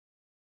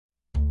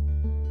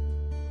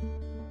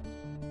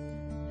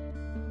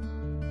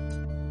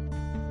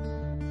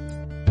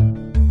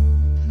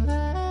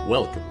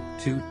Welcome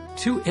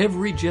to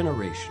Every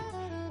Generation,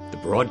 the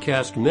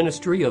broadcast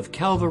ministry of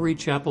Calvary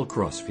Chapel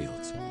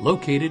Crossfields,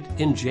 located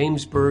in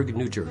Jamesburg,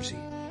 New Jersey,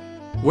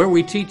 where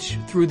we teach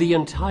through the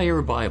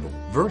entire Bible,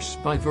 verse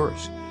by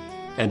verse,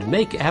 and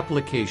make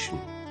application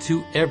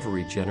to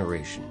every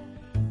generation,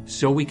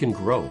 so we can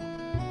grow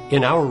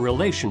in our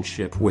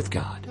relationship with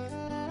God.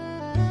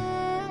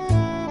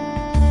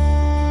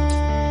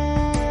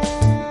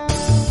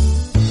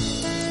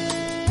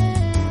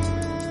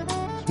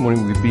 This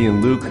morning we'll be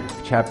in Luke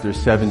chapter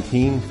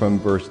 17 from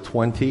verse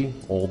 20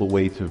 all the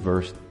way to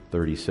verse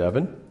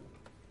 37.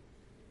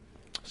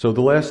 So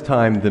the last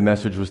time the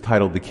message was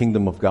titled, "The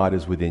Kingdom of God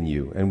is Within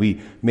You." And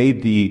we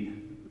made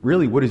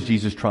really what is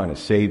Jesus trying to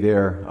say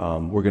there?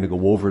 We're going to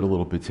go over it a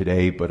little bit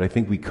today, but I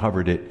think we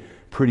covered it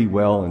pretty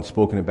well and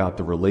spoken about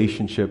the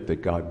relationship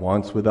that God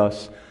wants with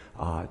us.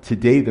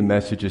 Today the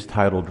message is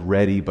titled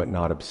 "Ready but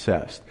Not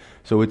Obsessed."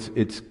 So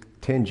it's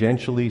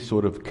tangentially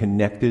sort of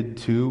connected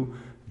to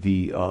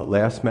the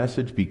last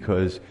message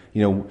because,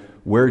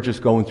 we're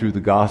just going through the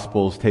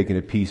Gospels, taking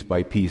it piece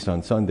by piece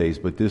on Sundays,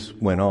 but this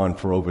went on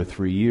for over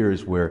 3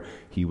 years where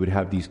he would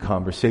have these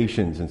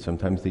conversations, and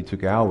sometimes they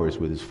took hours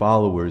with his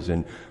followers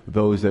and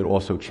those that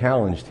also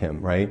challenged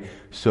him, right?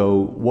 So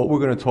what we're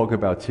going to talk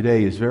about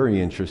today is very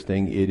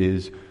interesting. It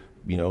is,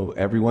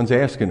 everyone's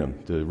asking him,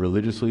 the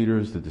religious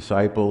leaders, the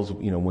disciples,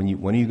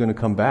 when are you going to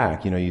come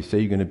back? You say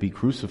you're going to be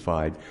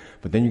crucified,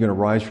 but then you're going to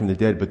rise from the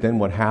dead, but then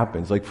what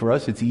happens? Like for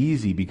us, it's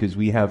easy because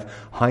we have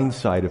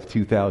hindsight of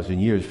 2,000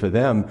 years. For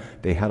them,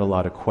 they had a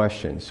lot of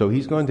questions. So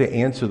he's going to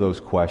answer those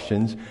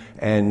questions.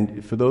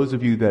 And for those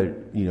of you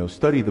that,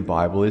 study the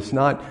Bible, it's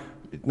not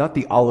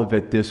the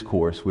Olivet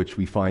Discourse, which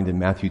we find in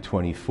Matthew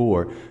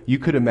 24. You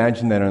could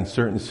imagine that on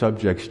certain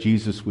subjects,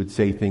 Jesus would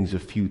say things a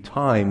few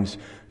times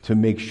to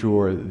make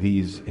sure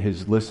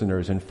his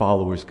listeners and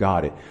followers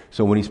got it.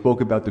 So when he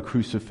spoke about the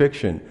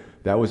crucifixion,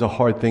 that was a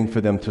hard thing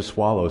for them to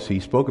swallow. So he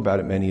spoke about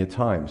it many a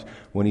times.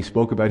 When he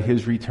spoke about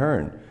his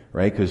return,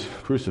 right? Because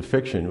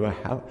crucifixion,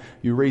 how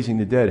you're raising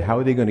the dead, how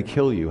are they going to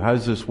kill you? How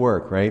does this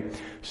work, right?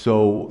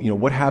 So,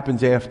 what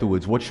happens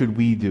afterwards? What should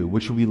we do?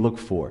 What should we look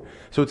for?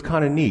 So it's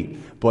kind of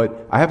neat.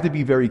 But I have to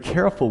be very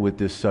careful with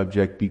this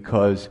subject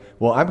because,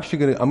 I'm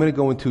going to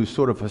go into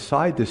sort of a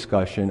side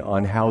discussion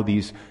on how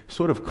these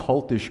sort of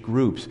cultish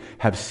groups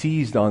have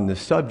seized on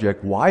this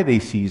subject, why they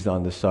seized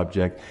on the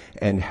subject,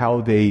 and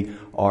how they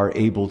are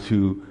able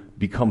to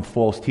become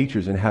false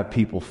teachers and have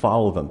people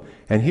follow them.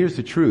 And here's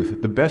the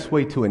truth. The best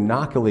way to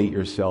inoculate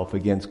yourself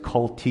against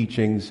cult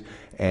teachings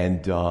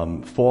and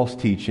false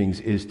teachings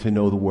is to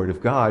know the Word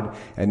of God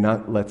and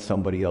not let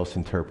somebody else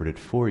interpret it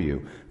for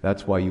you.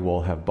 That's why you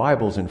all have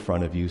Bibles in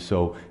front of you.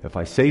 So if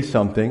I say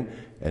something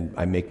and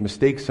I make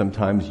mistakes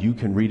sometimes, you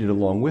can read it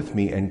along with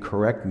me and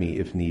correct me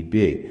if need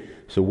be.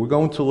 So we're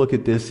going to look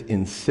at this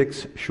in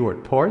 6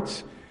 short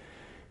parts.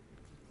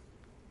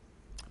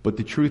 But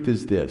the truth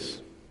is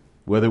this.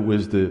 Whether it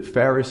was the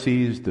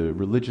Pharisees, the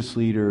religious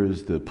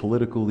leaders, the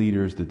political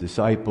leaders, the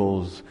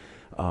disciples,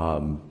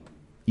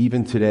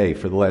 even today,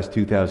 for the last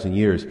 2,000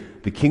 years,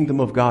 the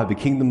kingdom of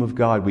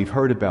God, we've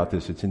heard about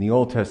this. It's in the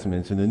Old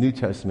Testament, it's in the New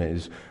Testament,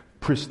 it's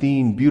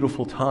pristine,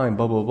 beautiful time,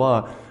 blah, blah,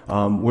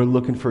 blah. We're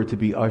looking for it to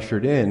be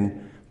ushered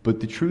in,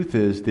 but the truth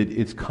is that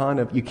it's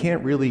you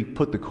can't really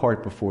put the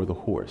cart before the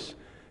horse.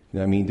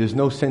 There's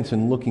no sense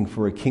in looking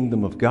for a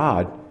kingdom of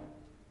God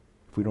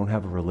if we don't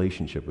have a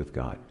relationship with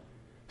God.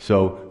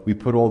 So we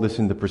put all this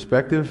into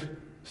perspective,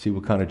 see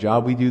what kind of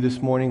job we do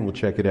this morning. We'll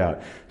check it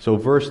out. So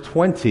verse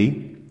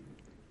 20,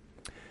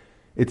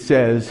 it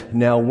says,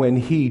 "Now when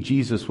he,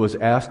 Jesus, was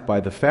asked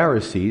by the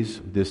Pharisees,"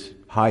 this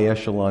high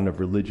echelon of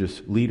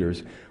religious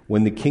leaders,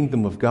 "when the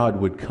kingdom of God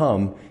would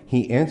come,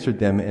 he answered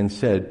them and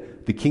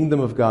said, 'The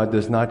kingdom of God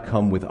does not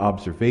come with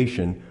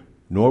observation,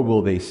 nor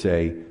will they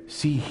say,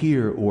 see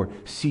here or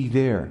see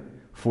there.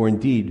 For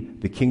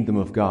indeed, the kingdom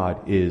of God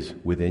is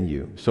within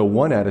you.'" So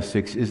 1 out of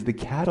 6 is the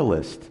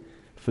catalyst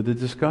for the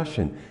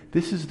discussion.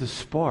 This is the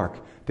spark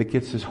that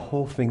gets this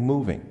whole thing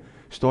moving.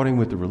 Starting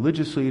with the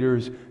religious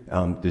leaders,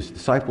 the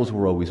disciples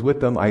were always with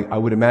them. I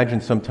would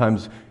imagine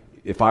sometimes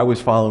if I was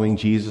following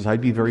Jesus,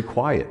 I'd be very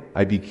quiet.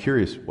 I'd be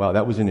curious. Wow,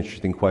 that was an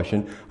interesting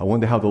question. I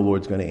wonder how the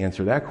Lord's going to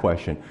answer that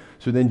question.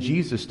 So then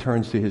Jesus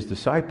turns to his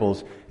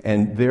disciples,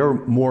 and they're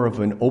more of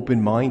an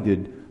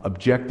open-minded,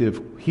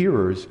 objective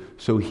hearers,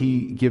 so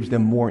he gives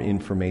them more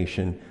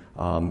information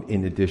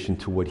in addition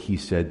to what he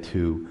said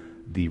to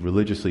the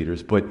religious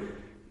leaders. But,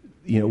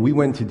 we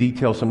went into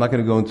detail, so I'm not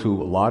going to go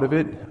into a lot of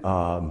it.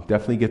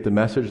 Definitely get the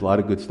message, a lot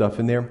of good stuff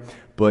in there.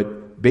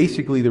 But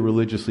basically the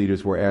religious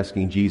leaders were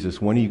asking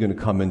Jesus, when are you going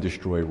to come and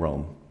destroy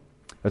Rome?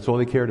 That's all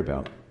they cared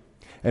about.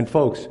 And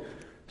folks,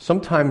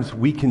 sometimes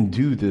we can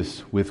do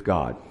this with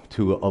God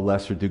to a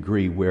lesser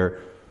degree where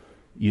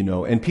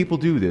and people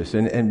do this,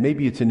 and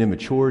maybe it's an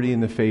immaturity in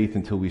the faith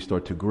until we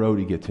start to grow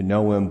to get to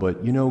know him,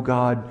 but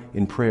God,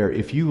 in prayer,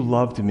 if you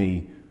loved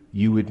me,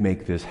 you would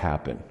make this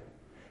happen.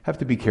 Have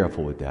to be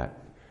careful with that.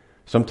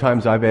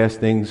 Sometimes I've asked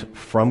things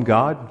from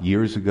God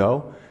years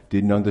ago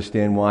Didn't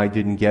understand why I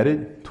didn't get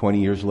it.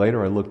 20 years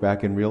later, I look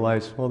back and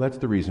realize, well, that's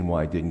the reason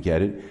why I didn't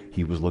get it.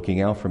 He was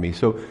looking out for me.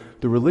 So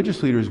the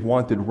religious leaders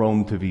wanted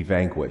Rome to be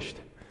vanquished.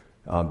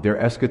 Their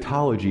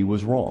eschatology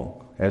was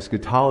wrong.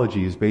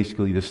 Eschatology is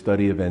basically the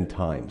study of end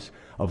times,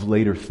 of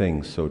later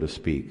things, so to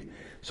speak.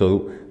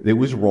 So it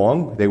was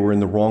wrong. They were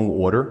in the wrong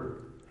order.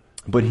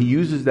 But he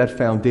uses that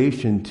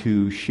foundation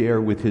to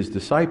share with his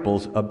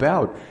disciples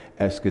about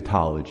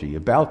eschatology,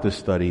 about the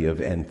study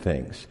of end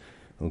things.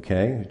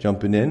 Okay,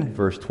 jumping in,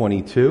 verse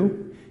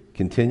 22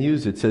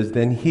 continues. It says,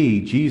 then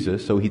he,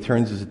 Jesus, so he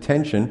turns his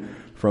attention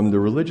from the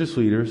religious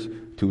leaders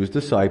to his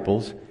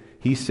disciples.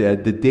 He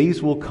said, the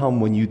days will come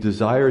when you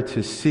desire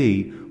to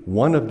see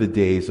one of the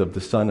days of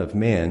the Son of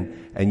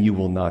Man, and you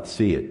will not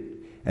see it.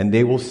 And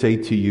they will say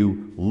to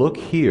you, look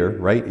here,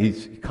 right?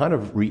 He's kind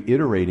of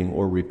reiterating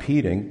or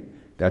repeating.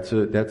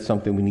 That's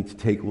something we need to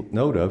take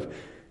note of.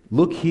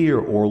 Look here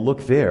or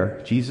look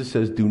there. Jesus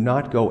says, do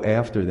not go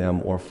after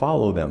them or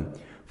follow them.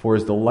 For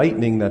as the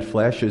lightning that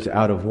flashes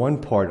out of one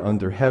part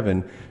under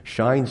heaven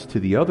shines to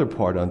the other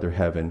part under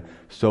heaven,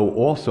 so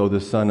also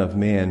the Son of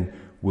Man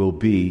will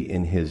be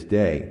in his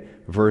day.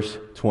 Verse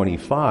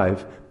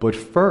 25, but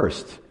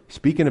first,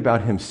 speaking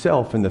about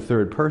himself in the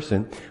third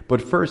person,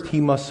 but first he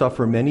must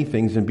suffer many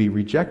things and be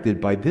rejected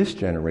by this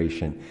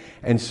generation.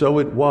 And so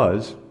it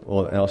was,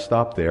 well, and I'll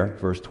stop there,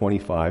 verse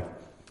 25.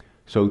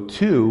 So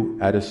 2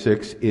 out of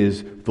 6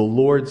 is the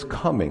Lord's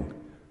coming.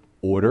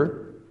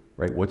 Order,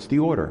 right? What's the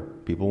order?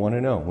 People want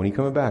to know. When are you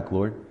coming back,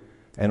 Lord?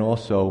 And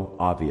also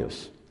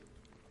obvious.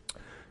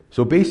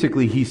 So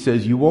basically he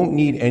says you won't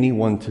need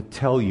anyone to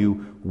tell you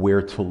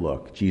where to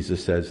look.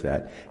 Jesus says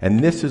that. And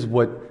this is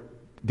what,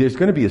 there's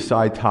going to be a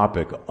side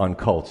topic on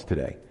cults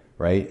today,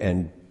 right?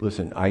 And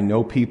listen, I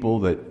know people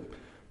that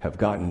have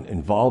gotten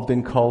involved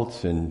in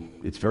cults, and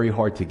it's very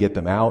hard to get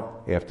them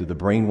out after the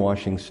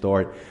brainwashing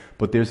start.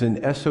 But there's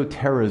an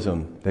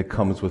esotericism that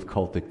comes with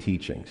cultic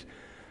teachings.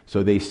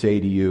 So they say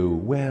to you,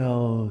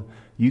 well,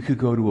 you could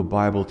go to a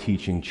Bible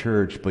teaching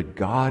church, but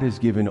God has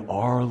given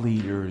our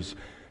leaders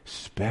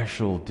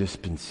special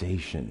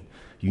dispensation.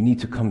 You need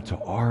to come to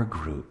our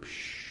group.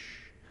 Shh.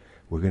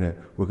 We're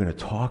gonna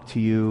talk to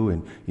you,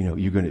 and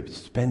you're gonna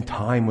spend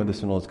time with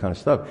us and all this kind of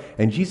stuff.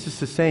 And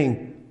Jesus is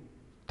saying,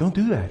 don't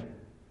do that.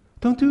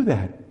 Don't do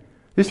that.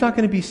 It's not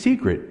going to be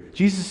secret.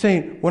 Jesus is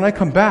saying, when I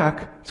come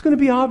back, it's going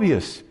to be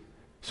obvious.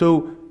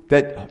 So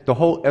that the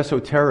whole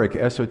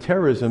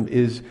esotericism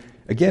is,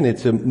 again,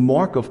 it's a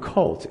mark of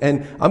cults.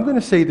 And I'm going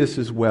to say this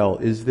as well,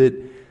 is that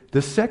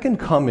the second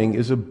coming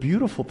is a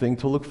beautiful thing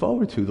to look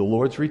forward to, the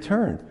Lord's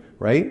return,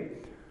 right?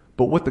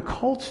 But what the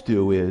cults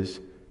do is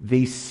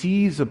they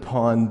seize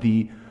upon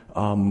the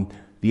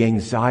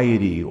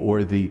anxiety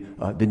or the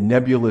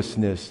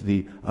nebulousness,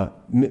 the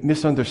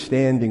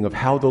misunderstanding of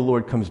how the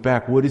Lord comes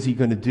back. What is he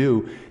going to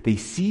do? They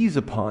seize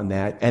upon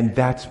that, and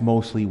that's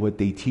mostly what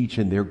they teach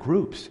in their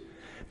groups.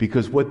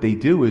 Because what they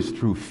do is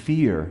through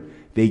fear,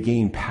 they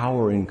gain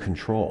power and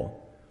control.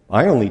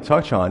 I only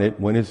touch on it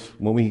when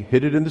we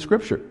hit it in the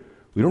Scripture.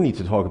 We don't need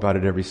to talk about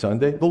it every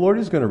Sunday. The Lord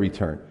is going to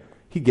return.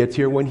 He gets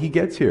here when he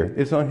gets here.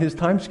 It's on his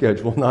time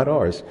schedule, not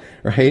ours,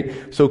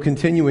 right? So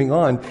continuing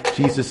on,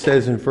 Jesus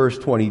says in verse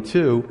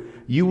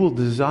 22, you will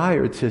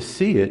desire to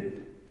see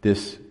it,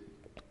 this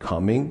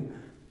coming,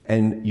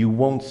 and you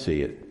won't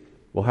see it.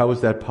 Well, how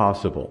is that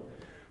possible?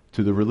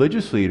 To the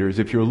religious leaders,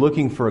 if you're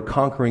looking for a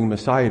conquering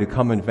Messiah to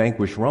come and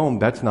vanquish Rome,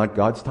 that's not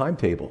God's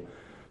timetable.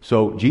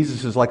 So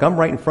Jesus is like, I'm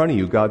right in front of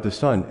you, God the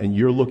Son, and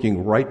you're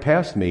looking right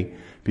past me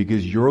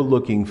because you're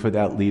looking for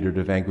that leader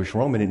to vanquish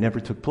Rome, and it never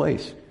took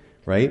place.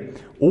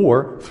 Right?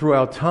 Or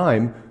throughout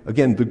time,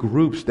 again, the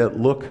groups that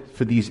look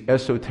for these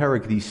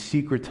esoteric, these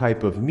secret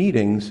type of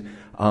meetings,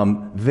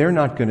 they're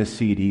not going to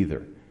see it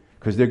either,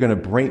 because they're going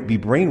to be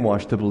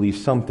brainwashed to believe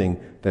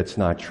something that's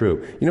not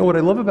true. You know what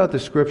I love about the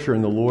Scripture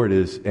and the Lord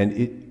is,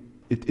 and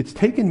it's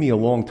taken me a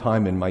long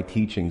time in my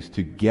teachings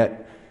to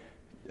get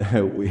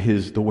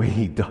the way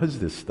he does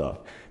this stuff.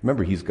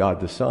 Remember, he's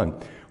God the Son.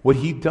 What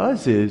he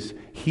does is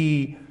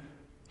he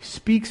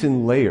speaks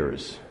in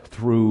layers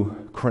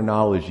through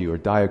chronology or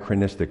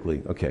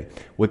diachronistically. Okay,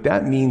 what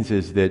that means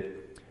is that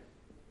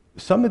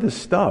some of the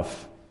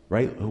stuff,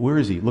 right? Where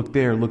is he? Look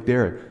there, look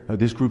there.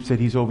 This group said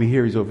he's over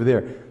here, he's over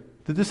there.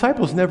 The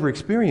disciples never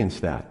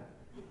experienced that.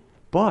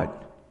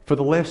 But for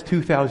the last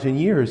 2,000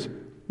 years,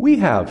 we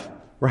have,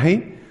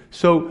 right?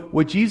 So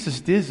what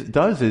Jesus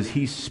does is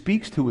he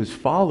speaks to his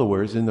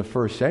followers in the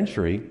first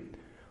century,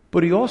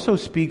 but he also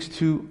speaks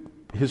to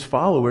his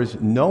followers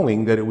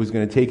knowing that it was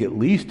going to take at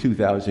least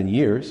 2,000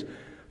 years.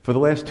 For the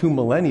last 2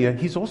 millennia,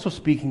 he's also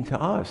speaking to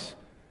us.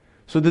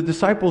 So the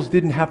disciples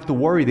didn't have to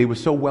worry. They were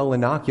so well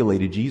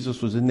inoculated.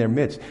 Jesus was in their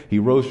midst. He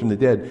rose from the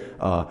dead.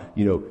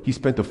 He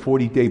spent a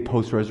 40-day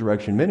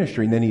post-resurrection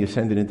ministry, and then he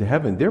ascended into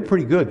heaven. They're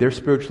pretty good. They're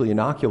spiritually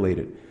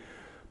inoculated.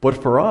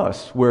 But for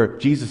us, where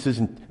Jesus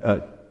isn't,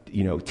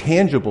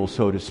 tangible,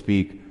 so to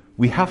speak,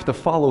 we have to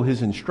follow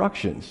his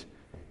instructions.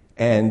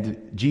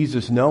 And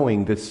Jesus,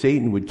 knowing that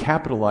Satan would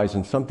capitalize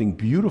on something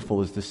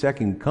beautiful as the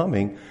second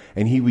coming,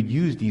 and he would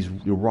use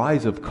the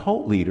rise of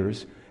cult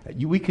leaders.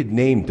 We could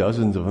name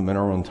dozens of them in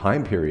our own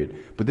time period,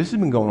 but this has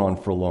been going on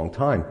for a long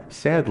time,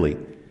 sadly.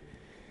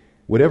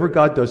 Whatever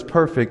God does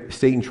perfect,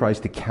 Satan tries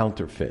to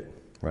counterfeit,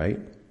 right?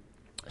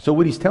 So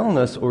what he's telling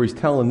us, or he's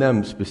telling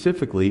them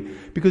specifically,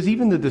 because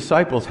even the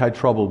disciples had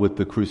trouble with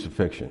the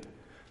crucifixion.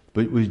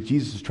 But what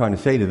Jesus is trying to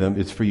say to them,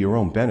 it's for your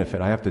own benefit.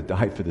 I have to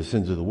die for the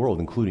sins of the world,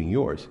 including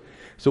yours.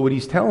 So what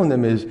he's telling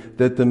them is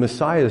that the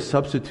Messiah's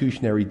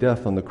substitutionary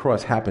death on the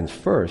cross happens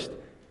first,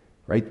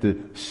 right? The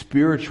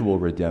spiritual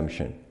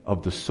redemption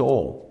of the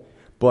soul.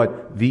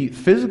 But the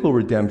physical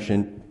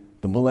redemption,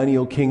 the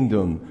millennial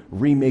kingdom,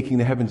 remaking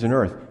the heavens and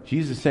earth,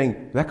 Jesus is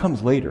saying that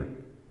comes later.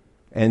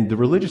 And the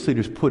religious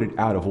leaders put it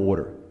out of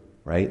order,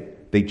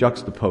 right? They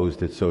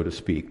juxtaposed it, so to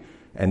speak,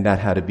 and that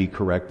had to be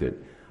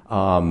corrected.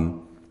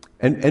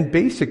 And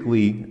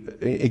basically,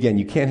 again,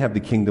 you can't have the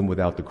kingdom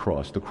without the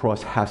cross. The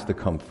cross has to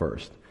come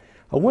first.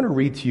 I want to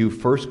read to you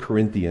 1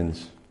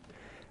 Corinthians.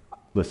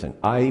 Listen,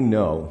 I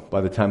know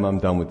by the time I'm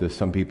done with this,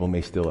 some people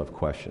may still have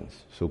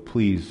questions. So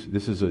please,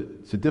 it's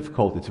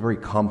a very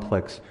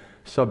complex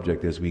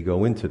subject as we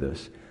go into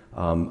this.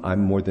 I'm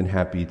more than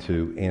happy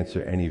to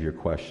answer any of your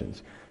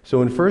questions.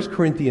 So in 1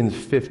 Corinthians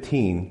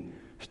 15,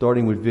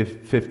 starting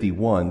with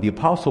 51, the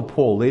Apostle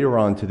Paul, later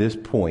on to this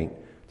point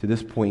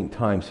in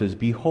time, says,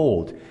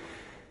 "Behold,"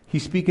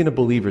 he's speaking to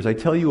believers, "I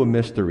tell you a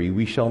mystery,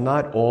 we shall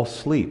not all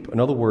sleep." In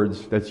other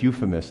words, that's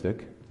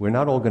euphemistic. We're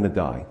not all going to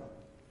die,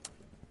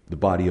 the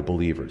body of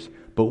believers.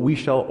 "But we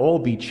shall all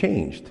be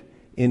changed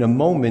in a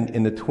moment,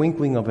 in the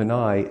twinkling of an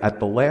eye, at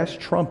the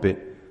last trumpet,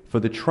 for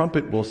the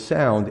trumpet will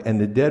sound, and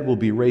the dead will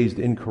be raised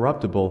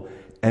incorruptible,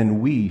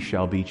 and we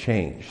shall be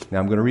changed." Now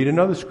I'm going to read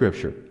another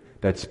scripture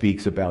that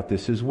speaks about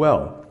this as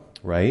well,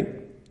 right?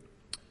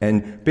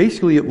 And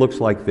basically it looks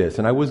like this.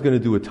 And I was going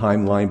to do a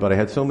timeline, but I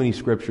had so many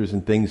scriptures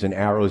and things and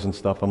arrows and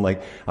stuff. I'm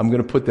like, I'm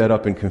going to put that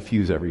up and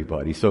confuse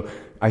everybody. So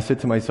I said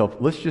to myself,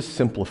 let's just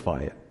simplify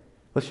it.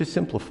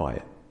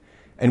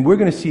 And we're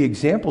going to see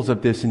examples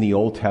of this in the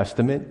Old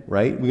Testament,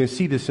 right? We're going to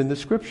see this in the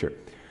scripture.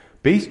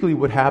 Basically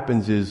what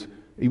happens is,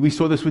 we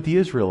saw this with the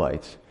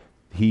Israelites.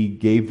 He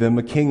gave them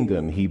a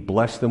kingdom. He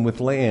blessed them with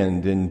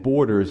land and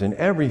borders and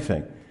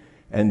everything.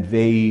 And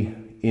they,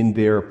 in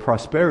their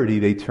prosperity,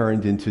 they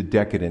turned into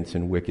decadence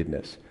and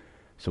wickedness.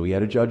 So he had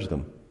to judge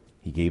them.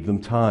 He gave them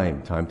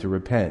time to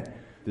repent.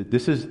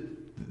 This is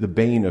the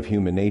bane of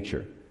human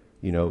nature.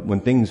 You know, when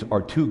things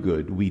are too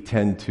good, we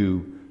tend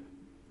to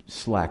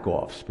slack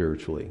off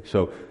spiritually.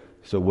 So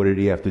what did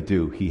he have to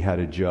do? He had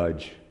to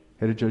judge.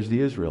 He had to judge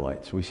the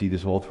Israelites. We see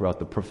this all throughout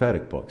the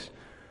prophetic books.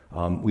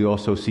 We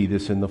also see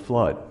this in the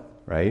flood,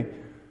 right?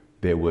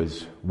 There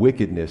was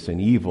wickedness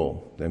and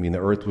evil. I mean, the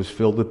earth was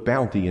filled with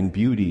bounty and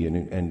beauty,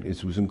 and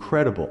it was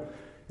incredible.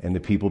 And the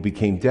people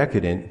became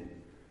decadent,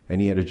 and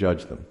he had to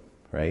judge them,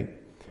 right?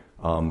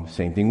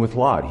 Same thing with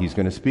Lot. He's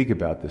going to speak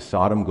about this.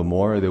 Sodom,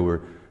 Gomorrah, there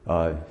were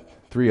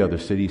 3 other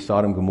cities,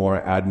 Sodom,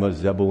 Gomorrah, Admah,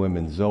 Zeboim,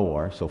 and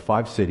Zoar. So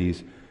 5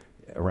 cities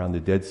around the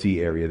Dead Sea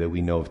area that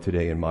we know of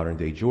today in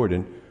modern-day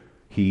Jordan.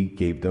 He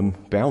gave them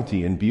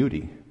bounty and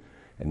beauty,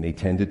 and they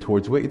tended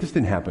towards wickedness. This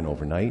didn't happen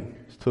overnight.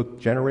 It took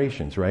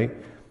generations, right?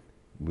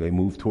 They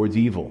moved towards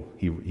evil.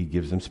 He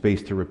gives them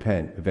space to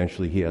repent.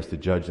 Eventually, he has to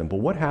judge them.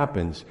 But what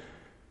happens?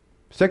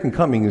 Second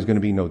coming is going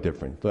to be no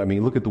different. I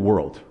mean, look at the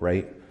world,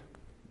 right?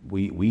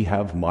 We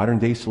have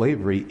modern-day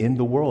slavery in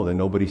the world, and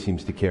nobody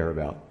seems to care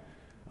about.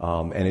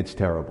 And it's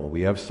terrible.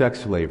 We have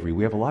sex slavery.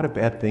 We have a lot of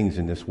bad things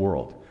in this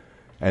world.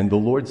 And the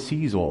Lord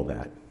sees all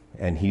that.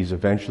 And he's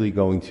eventually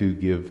going to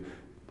give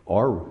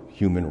our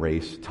human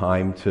race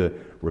time to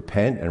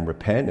repent, and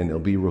there'll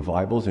be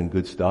revivals and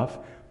good stuff.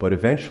 But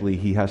eventually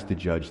he has to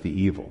judge the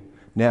evil.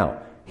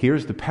 Now,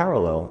 here's the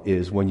parallel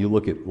is when you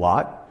look at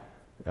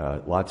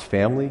Lot's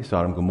family,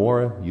 Sodom,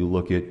 Gomorrah, you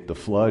look at the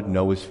flood,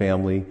 Noah's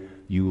family,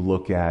 you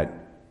look at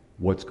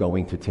what's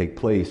going to take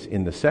place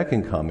in the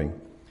second coming,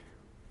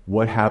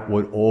 what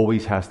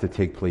always has to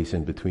take place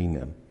in between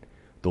them.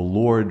 The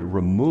Lord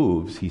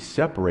he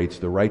separates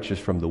the righteous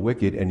from the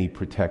wicked, and he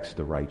protects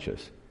the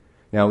righteous.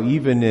 Now,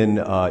 even in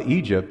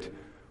Egypt,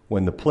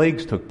 when the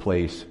plagues took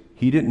place,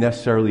 he didn't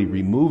necessarily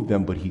remove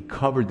them, but he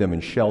covered them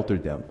and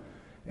sheltered them,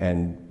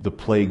 and the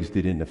plagues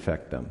didn't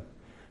affect them.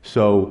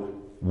 So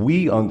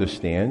we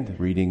understand,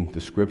 reading the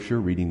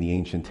scripture, reading the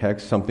ancient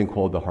text, something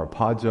called the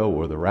harpazo,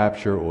 or the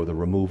rapture, or the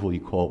removal.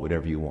 You call it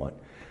whatever you want.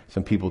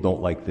 Some people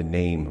don't like the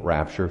name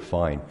rapture.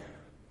 Fine.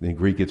 In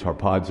Greek it's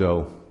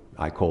harpazo.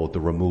 I call it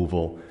the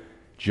removal.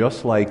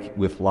 Just like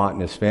with Lot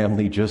and his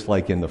family, just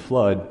like in the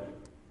flood,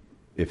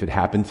 if it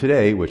happened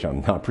today, which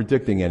I'm not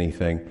predicting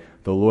anything,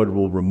 the Lord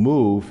will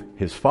remove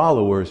his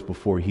followers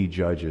before he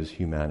judges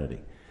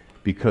humanity.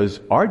 Because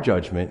our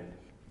judgment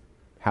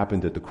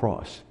happened at the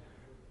cross.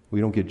 We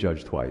don't get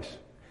judged twice.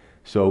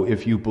 So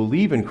if you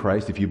believe in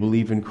Christ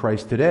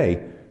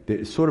today,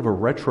 there's sort of a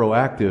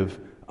retroactive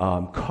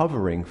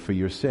covering for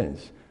your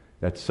sins.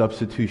 That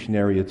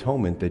substitutionary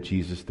atonement that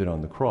Jesus did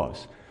on the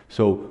cross.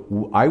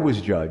 So I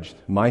was judged,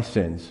 my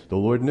sins, the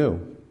Lord knew.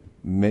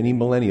 many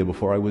millennia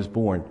before I was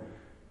born.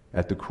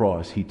 At the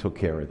cross, he took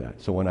care of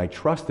that. So when I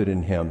trusted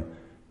in him,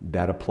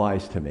 that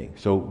applies to me.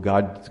 So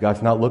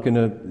God's not looking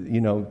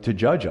to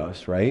judge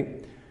us,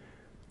 right?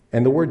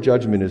 And the word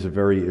judgment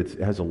it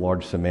has a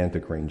large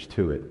semantic range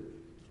to it.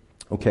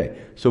 Okay,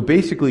 so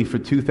basically for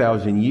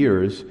 2,000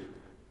 years,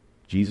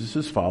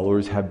 Jesus'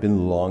 followers have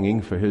been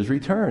longing for his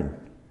return.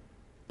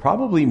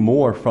 Probably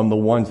more from the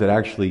ones that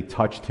actually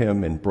touched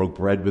him and broke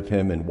bread with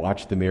him and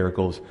watched the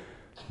miracles.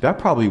 That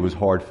probably was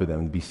hard for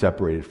them to be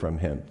separated from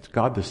him.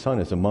 God the Son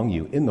is among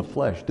you in the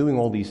flesh, doing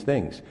all these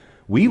things.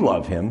 We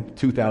love him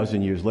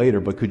 2,000 years later,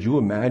 but could you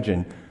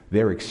imagine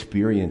their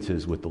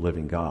experiences with the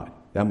living God?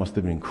 That must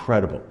have been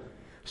incredible.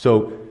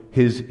 So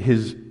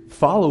his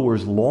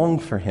followers long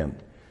for him.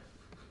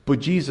 But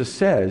Jesus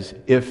says,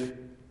 if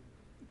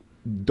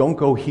don't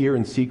go here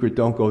in secret,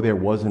 don't go there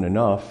wasn't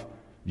enough,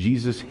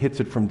 Jesus hits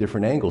it from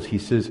different angles. He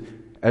says,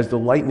 as the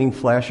lightning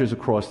flashes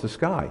across the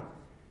sky.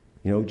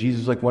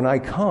 Jesus is like, when I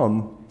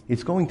come,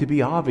 it's going to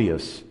be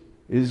obvious.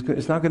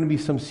 It's not going to be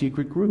some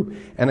secret group.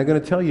 And I'm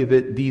going to tell you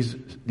that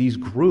these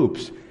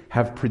groups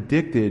have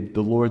predicted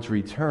the Lord's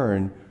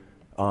return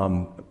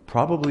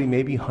probably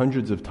maybe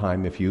hundreds of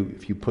times if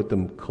you put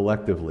them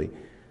collectively.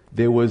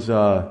 There was,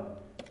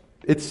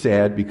 it's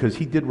sad because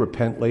he did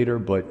repent later,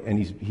 and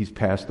he's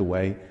passed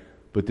away.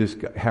 But this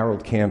guy,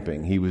 Harold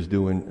Camping, he was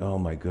doing, oh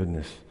my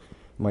goodness,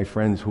 my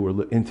friends who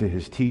were into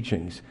his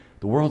teachings,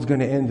 the world's going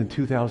to end in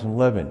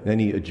 2011. Then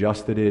he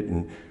adjusted it,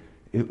 and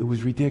it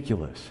was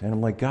ridiculous. And I'm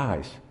like,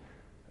 guys,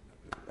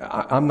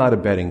 I'm not a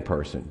betting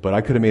person, but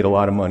I could have made a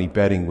lot of money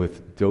betting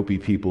with dopey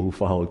people who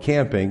followed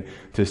Camping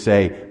to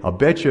say, I'll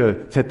bet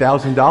you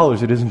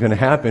 $10,000 it isn't going to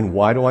happen.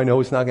 Why do I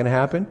know it's not going to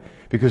happen?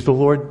 Because the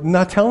Lord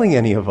not telling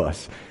any of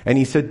us. And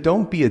he said,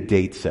 don't be a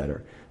date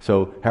setter.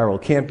 So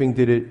Harold Camping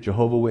did it.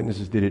 Jehovah's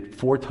Witnesses did it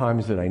 4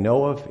 times that I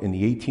know of in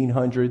the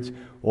 1800s,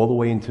 all the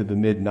way into the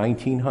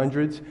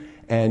mid-1900s.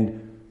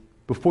 And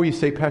before you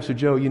say, Pastor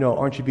Joe,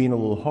 aren't you being a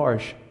little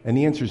harsh? And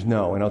the answer is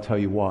no, and I'll tell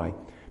you why.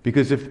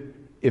 Because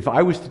if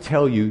I was to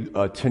tell you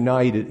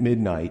tonight at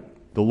midnight,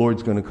 the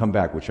Lord's going to come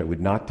back, which I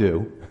would not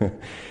do,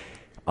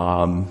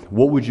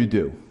 what would you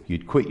do?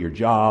 You'd quit your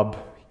job.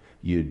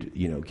 You'd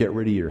get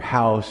rid of your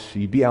house.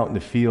 You'd be out in the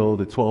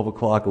field at 12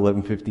 o'clock,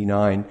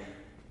 11:59,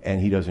 and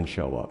he doesn't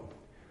show up.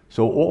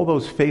 So all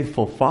those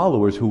faithful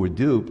followers who were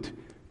duped,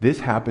 this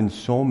happened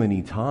so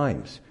many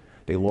times.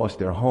 They lost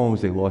their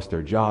homes, they lost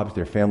their jobs,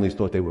 their families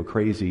thought they were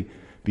crazy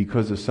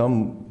because of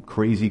some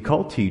crazy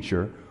cult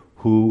teacher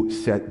who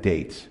set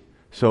dates.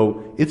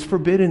 So it's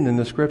forbidden in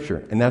the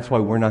scripture, and that's why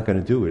we're not going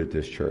to do it at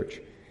this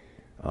church.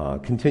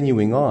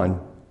 Continuing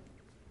on,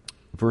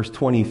 verse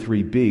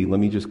 23b, let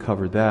me just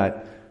cover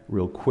that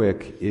real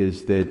quick,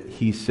 is that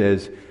he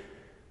says,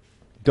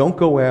 don't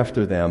go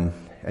after them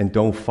and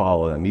don't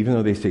follow them, even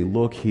though they say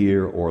look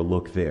here or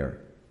look there.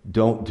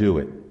 Don't do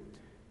it.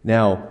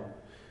 Now,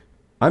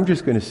 I'm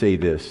just going to say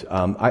this.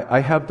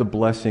 I have the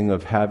blessing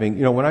of having,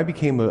 when I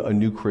became a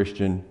new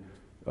Christian,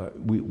 I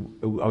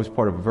was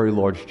part of a very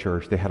large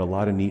church. They had a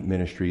lot of neat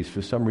ministries.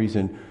 For some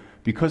reason,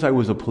 because I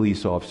was a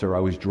police officer,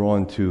 I was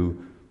drawn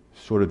to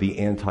sort of the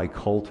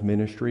anti-cult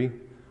ministry.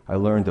 I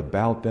learned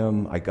about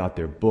them. I got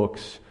their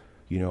books.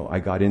 I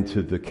got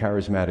into the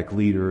charismatic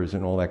leaders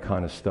and all that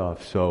kind of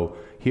stuff. So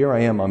here I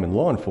am. I'm in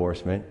law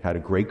enforcement, had a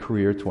great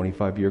career,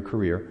 25-year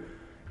career.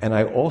 And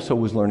I also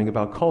was learning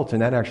about cults,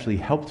 and that actually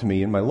helped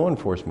me in my law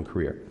enforcement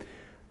career.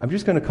 I'm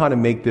just going to kind of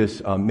make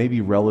this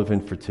maybe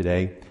relevant for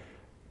today.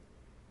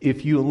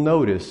 If you'll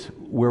notice,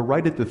 we're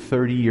right at the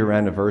 30-year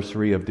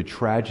anniversary of the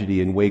tragedy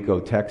in Waco,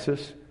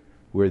 Texas,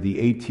 where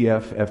the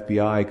ATF,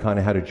 FBI kind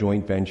of had a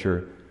joint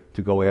venture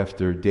to go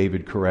after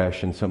David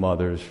Koresh and some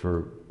others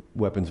for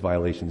weapons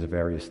violations of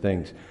various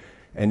things.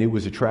 And it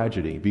was a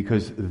tragedy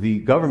because the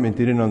government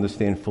didn't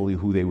understand fully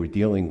who they were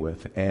dealing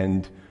with.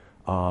 And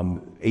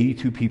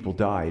 82 people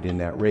died in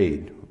that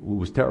raid. It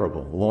was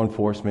terrible, law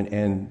enforcement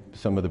and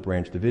some of the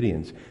Branch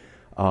Davidians.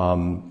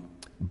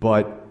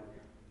 But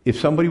if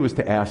somebody was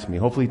to ask me,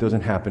 hopefully it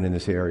doesn't happen in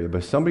this area, but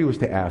if somebody was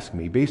to ask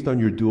me, based on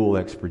your dual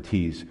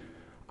expertise,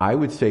 I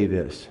would say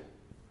this.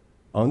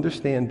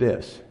 Understand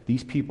this.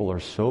 These people are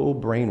so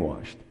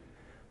brainwashed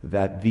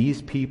that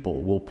these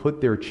people will put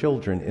their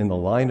children in the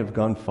line of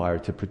gunfire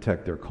to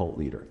protect their cult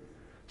leader.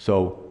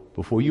 So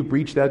before you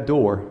breach that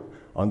door,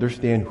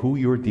 understand who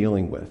you're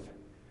dealing with.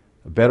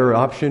 A better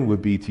option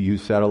would be to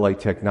use satellite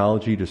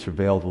technology to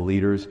surveil the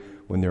leaders.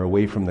 When they're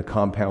away from the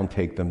compound,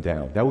 take them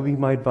down. That would be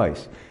my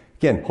advice.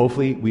 Again,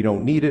 hopefully we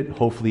don't need it.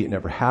 Hopefully it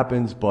never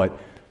happens. But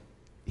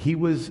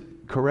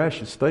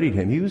Koresh studied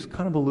him. He was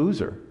kind of a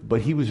loser,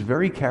 but he was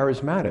very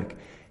charismatic.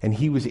 And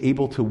he was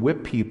able to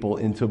whip people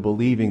into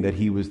believing that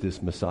he was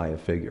this Messiah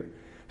figure.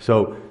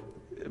 So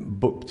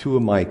 2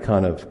 of my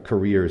kind of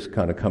careers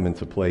kind of come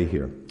into play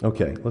here.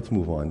 Okay, let's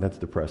move on. That's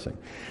depressing.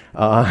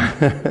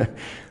 But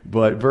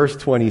verse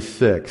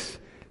 26,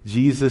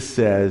 Jesus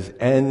says,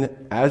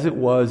 and as it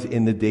was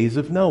in the days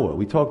of Noah,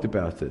 we talked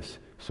about this,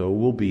 so it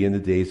will be in the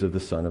days of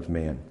the Son of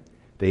Man.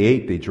 They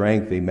ate, they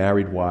drank, they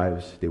married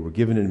wives, they were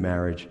given in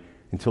marriage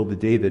until the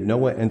day that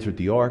Noah entered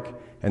the ark,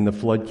 and the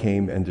flood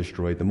came and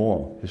destroyed them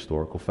all.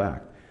 Historical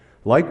fact.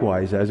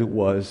 Likewise, as it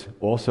was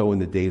also in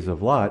the days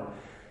of Lot,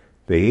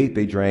 they ate,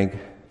 they drank,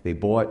 they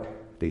bought,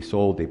 they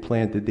sold, they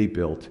planted, they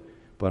built.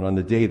 But on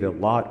the day that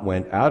Lot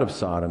went out of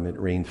Sodom, it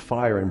rained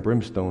fire and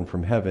brimstone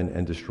from heaven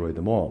and destroyed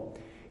them all.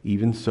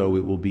 Even so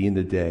it will be in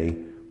the day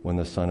when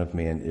the Son of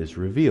Man is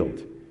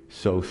revealed.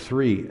 So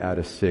 3 out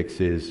of 6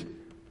 is,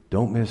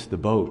 don't miss the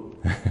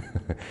boat.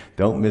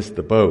 Don't miss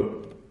the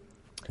boat.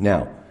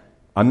 Now,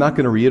 I'm not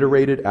going to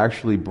reiterate it.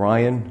 Actually,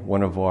 Brian,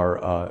 one of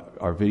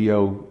our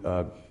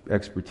video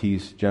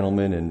expertise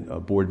gentleman and a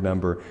board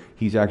member,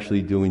 he's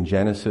actually doing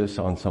Genesis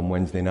on some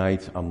Wednesday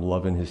nights. I'm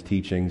loving his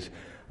teachings.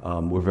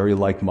 We're very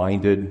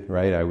like-minded,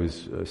 right? I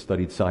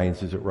studied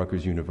sciences at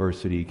Rutgers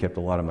University, kept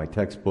a lot of my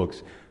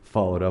textbooks,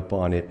 followed up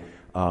on it.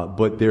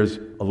 But there's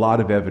a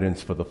lot of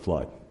evidence for the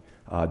flood.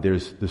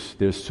 There's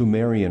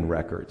Sumerian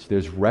records.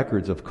 There's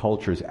records of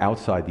cultures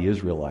outside the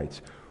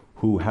Israelites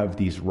who have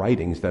these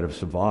writings that have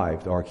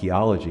survived,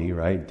 archaeology,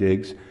 right,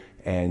 digs,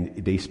 and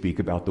they speak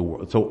about the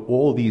world. So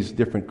all these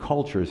different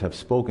cultures have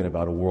spoken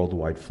about a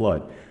worldwide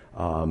flood.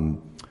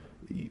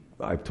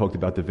 I've talked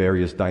about the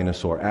various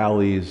dinosaur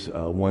alleys,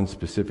 one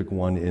specific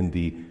one in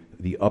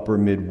the upper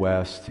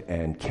Midwest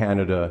and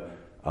Canada,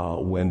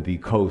 when the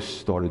coast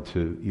started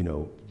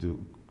to,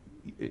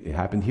 it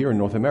happened here in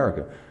North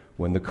America.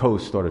 When the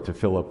coast started to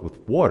fill up with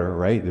water,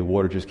 right, the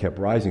water just kept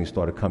rising,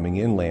 started coming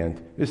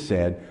inland. It's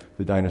sad.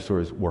 The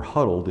dinosaurs were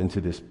huddled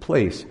into this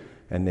place,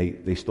 and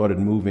they started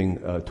moving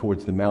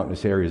towards the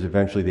mountainous areas.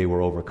 Eventually they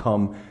were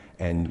overcome,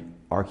 and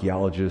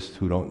archaeologists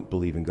who don't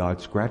believe in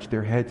God scratch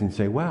their heads and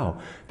say, wow,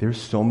 there's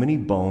so many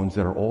bones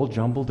that are all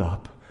jumbled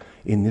up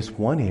in this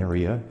one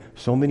area,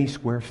 so many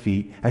square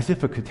feet, as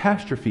if a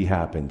catastrophe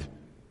happened.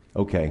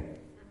 Okay,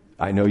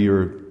 I know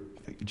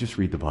just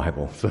read the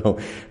Bible.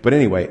 But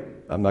anyway,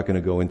 I'm not going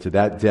to go into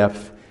that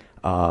depth.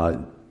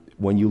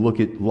 When you look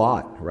at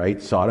Lot,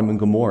 right, Sodom and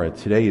Gomorrah,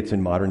 today it's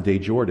in modern-day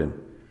Jordan.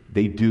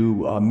 They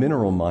do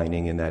mineral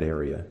mining in that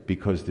area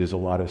because there's a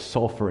lot of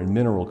sulfur and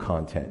mineral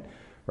content,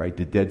 right?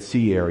 The Dead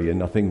Sea area,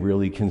 nothing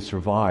really can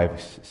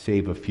survive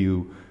save a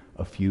few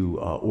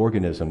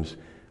organisms.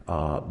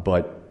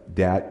 But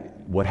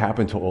what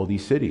happened to all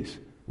these cities?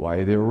 Why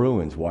are there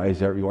ruins? Why is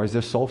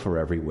there sulfur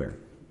everywhere?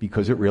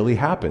 Because it really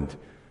happened,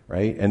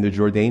 right? And the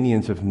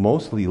Jordanians have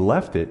mostly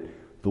left it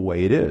the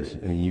way it is.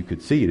 I mean, you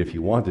could see it if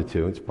you wanted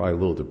to. It's probably a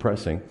little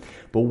depressing.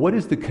 But what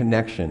is the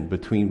connection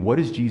between what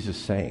is Jesus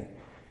saying?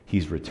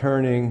 He's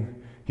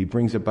returning. He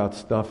brings about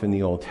stuff in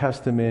the Old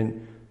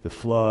Testament, the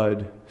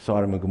flood,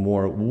 Sodom and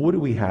Gomorrah. What do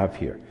we have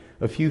here?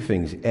 A few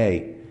things.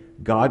 A,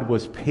 God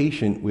was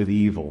patient with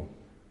evil,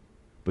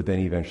 but then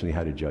he eventually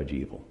had to judge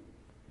evil.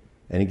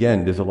 And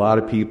again, there's a lot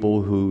of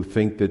people who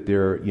think that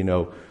they're,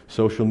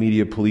 social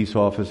media police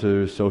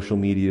officers, social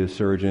media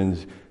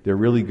surgeons. They're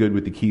really good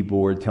with the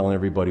keyboard telling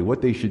everybody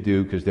what they should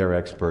do because they're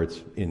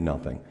experts in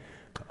nothing.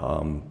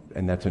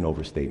 And that's an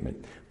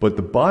overstatement. But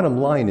the bottom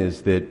line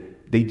is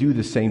that they do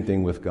the same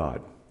thing with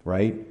God,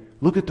 right?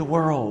 Look at the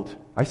world.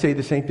 I say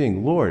the same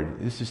thing.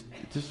 Lord, this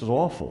is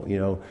awful.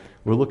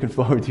 We're looking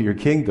forward to your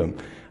kingdom.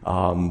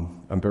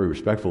 I'm very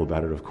respectful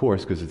about it, of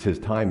course, because it's his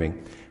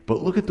timing.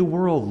 But look at the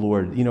world,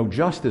 Lord.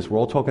 Justice. We're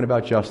all talking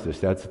about justice.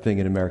 That's the thing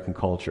in American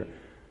culture.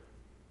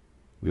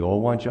 We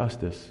all want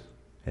justice.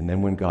 And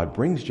then when God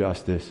brings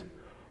justice,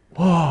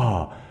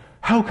 whoa,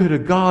 how could a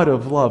God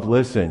of love,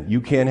 listen,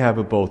 you can't have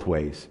it both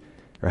ways,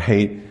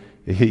 right?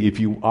 If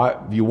you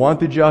want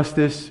the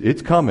justice,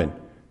 it's coming.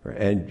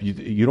 And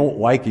you don't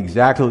like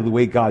exactly the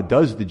way God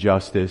does the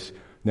justice,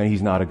 then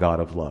he's not a God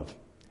of love.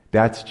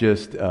 That's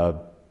just,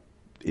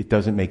 it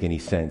doesn't make any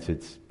sense.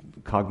 It's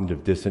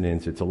cognitive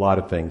dissonance. It's a lot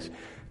of things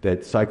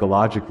that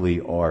psychologically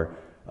are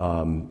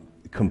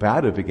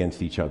combative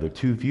against each other.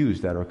 Two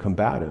views that are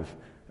combative.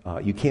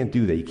 You can't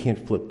do that. You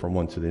can't flip from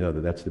one to the other.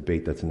 That's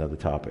debate. That's another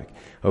topic.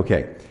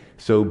 Okay.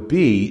 So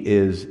B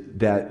is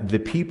that the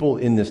people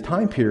in this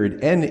time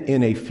period and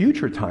in a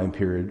future time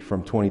period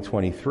from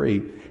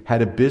 2023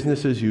 had a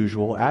business as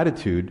usual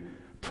attitude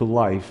to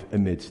life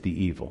amidst the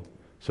evil.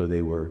 So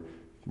they were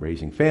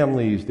raising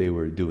families, they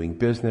were doing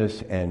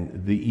business,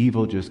 and the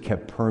evil just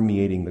kept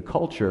permeating the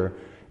culture,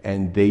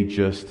 and they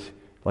just,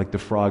 like the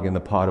frog in the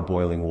pot of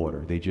boiling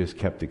water, they just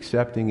kept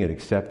accepting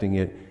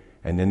it,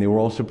 and then they were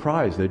all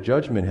surprised that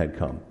judgment had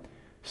come.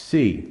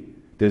 C,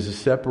 there's a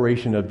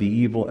separation of the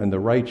evil and the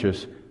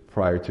righteous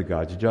prior to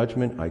God's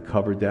judgment. I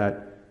covered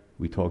that.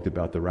 We talked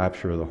about the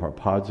rapture of the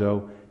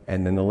harpazo.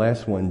 And then the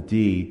last one,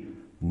 D,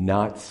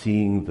 not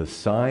seeing the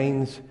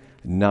signs,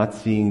 not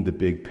seeing the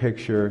big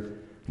picture,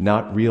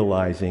 not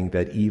realizing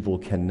that evil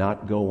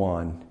cannot go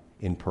on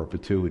in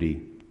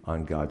perpetuity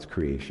on God's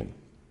creation.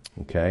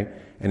 Okay?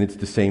 And it's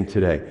the same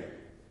today.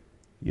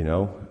 We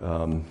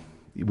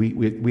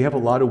have a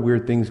lot of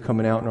weird things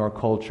coming out in our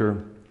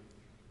culture.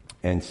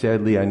 And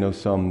sadly, I know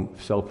some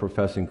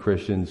self-professing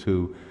Christians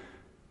who,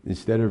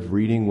 instead of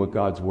reading what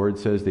God's Word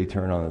says, they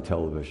turn on the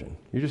television.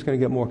 You're just going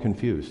to get more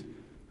confused,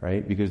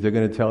 right? Because they're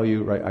going to tell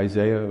you, right,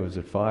 Isaiah, was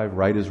it 5?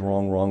 Right is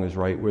wrong, wrong is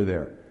right, we're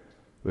there.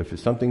 If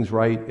something's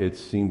right, it's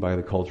seen by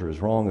the culture as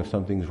wrong. If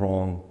something's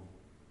wrong,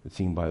 What's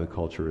seen by the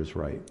culture is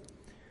right.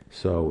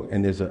 So,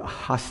 and there's a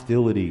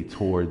hostility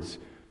towards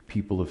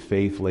people of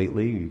faith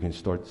lately. You can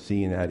start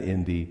seeing that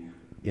in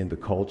the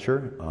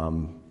culture,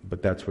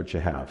 but that's what you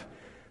have.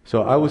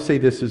 So I will say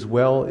this as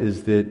well,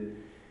 is that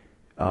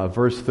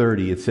verse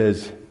 30, it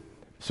says,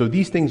 so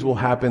these things will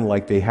happen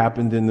like they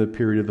happened in the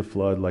period of the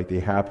flood, like they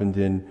happened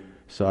in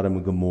Sodom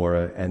and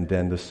Gomorrah, and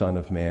then the Son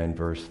of Man,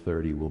 verse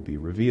 30, will be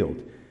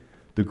revealed.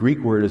 The Greek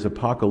word is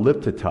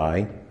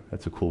apocalyptai.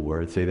 That's a cool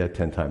word. Say that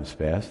 10 times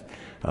fast.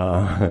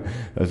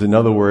 There's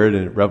another word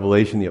in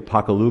Revelation, the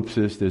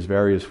apocalypsis. There's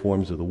various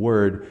forms of the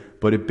word,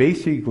 but it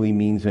basically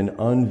means an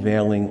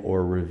unveiling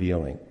or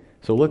revealing.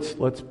 So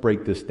let's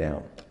break this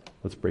down.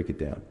 Let's break it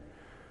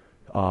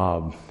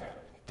down.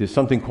 There's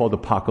something called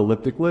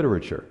apocalyptic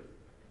literature.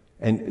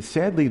 And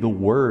sadly, the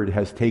word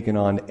has taken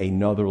on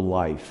another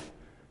life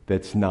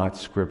that's not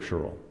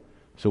scriptural.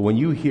 So when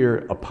you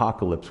hear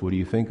apocalypse, what do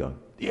you think of?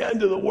 The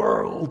end of the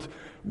world.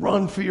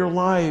 Run for your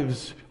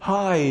lives.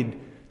 Hide.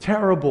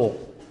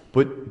 Terrible.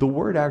 But the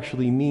word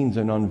actually means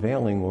an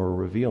unveiling or a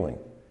revealing.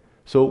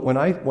 So when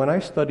I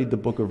studied the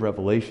book of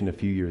Revelation a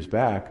few years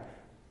back,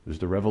 there's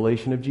the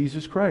revelation of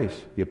Jesus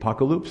Christ, the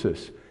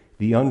apocalypsis,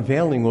 the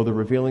unveiling or the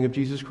revealing of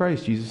Jesus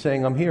Christ. Jesus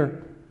saying, I'm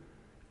here.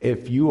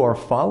 If you are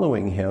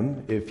following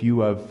him, if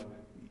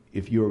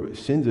your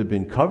sins have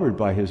been covered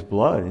by his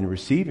blood and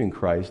receiving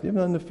Christ, you have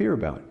nothing to fear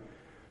about.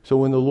 So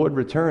when the Lord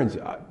returns,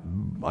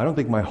 I don't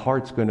think my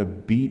heart's going to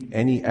beat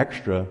any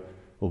extra.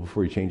 Well,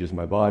 before he changes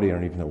my body, I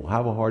don't even know we'll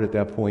have a heart at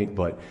that point,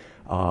 but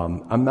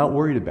I'm not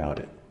worried about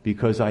it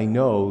because I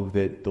know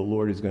that the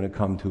Lord is going to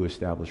come to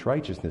establish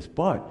righteousness.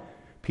 But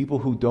people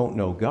who don't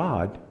know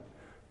God,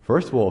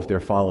 first of all, if they're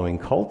following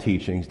cult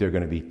teachings, they're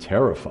going to be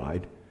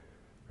terrified.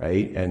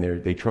 Right?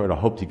 And they try to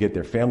hope to get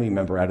their family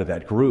member out of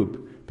that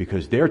group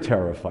because they're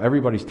terrified.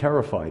 Everybody's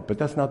terrified, but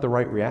that's not the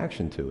right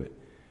reaction to it,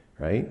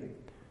 right?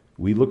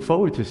 We look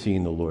forward to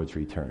seeing the Lord's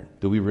return.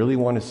 Do we really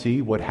want to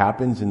see what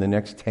happens in the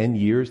next 10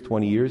 years,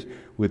 20 years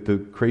with the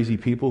crazy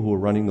people who are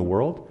running the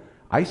world?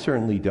 I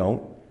certainly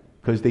don't,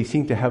 because they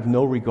seem to have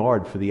no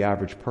regard for the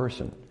average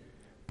person.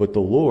 But the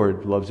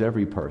Lord loves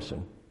every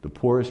person. The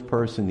poorest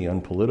person, the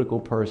unpolitical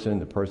person,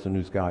 the person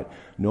who's got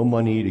no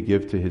money to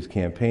give to his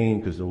campaign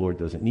because the Lord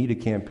doesn't need a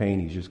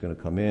campaign. He's just going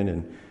to come in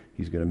and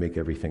he's going to make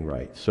everything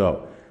right.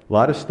 So, a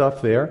lot of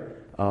stuff there.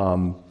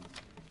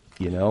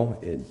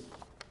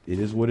 It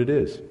is what it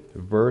is.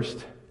 Verse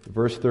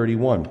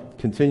 31,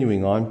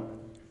 continuing on.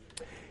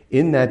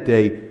 In that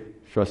day,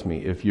 trust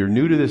me, if you're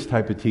new to this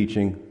type of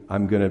teaching,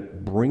 I'm going to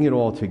bring it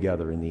all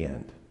together in the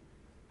end.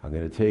 I'm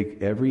going to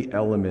take every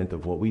element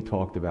of what we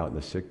talked about in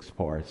the 6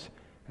 parts,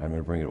 I'm going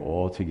to bring it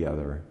all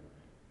together,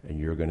 and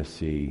you're going to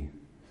see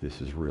this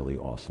is really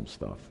awesome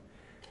stuff.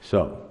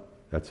 So,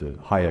 that's a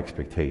high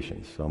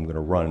expectation. So I'm going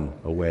to run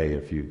away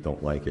if you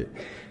don't like it.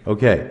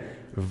 Okay,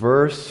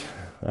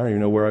 I don't even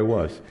know where I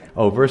was.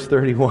 Verse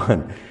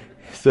 31.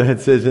 So it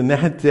says, in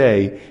that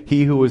day,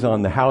 he who is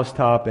on the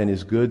housetop and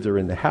his goods are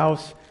in the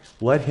house,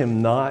 let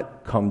him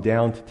not come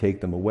down to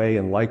take them away,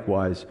 and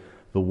likewise,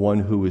 the one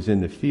who is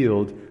in the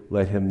field,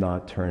 let him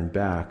not turn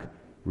back.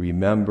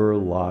 Remember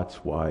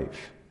Lot's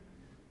wife.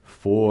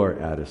 4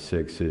 out of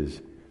 6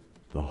 is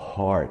the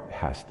heart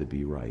has to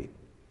be right.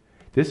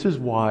 This is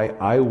why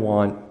I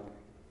want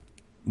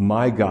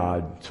my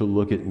God to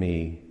look at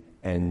me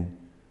and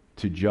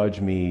to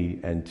judge me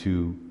and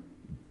to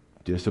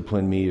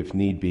discipline me if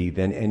need be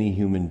than any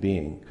human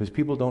being. Because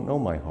people don't know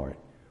my heart.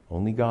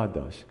 Only God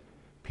does.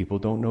 People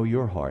don't know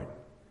your heart,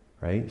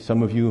 right?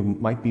 Some of you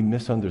might be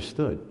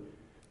misunderstood.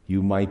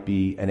 You might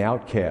be an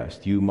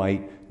outcast. You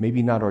might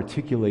maybe not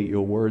articulate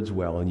your words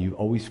well, and you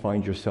always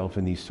find yourself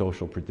in these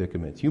social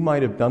predicaments. You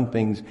might have done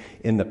things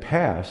in the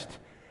past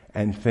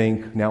and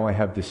think, now I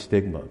have this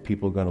stigma.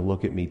 People are going to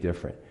look at me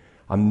different.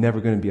 I'm never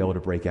going to be able to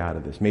break out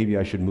of this. Maybe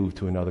I should move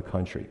to another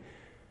country.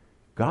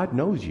 God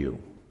knows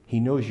you. He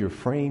knows your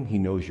frame. He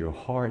knows your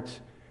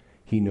hearts.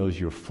 He knows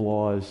your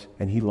flaws,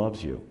 and he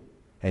loves you.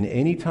 And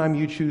anytime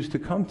you choose to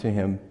come to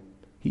him,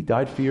 he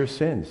died for your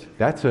sins.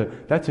 That's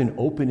an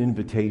open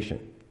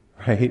invitation.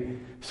 Right?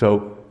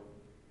 So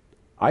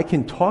I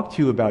can talk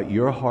to you about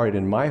your heart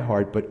and my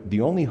heart, but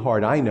the only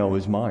heart I know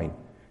is mine.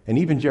 And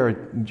even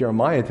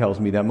Jeremiah tells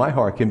me that my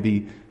heart can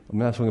be, I'm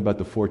not talking about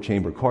the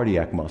 4-chamber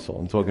cardiac muscle.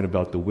 I'm talking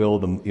about the will,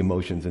 the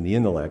emotions, and the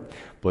intellect.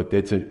 But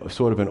it's a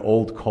sort of an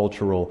old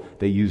cultural,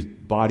 they use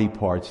body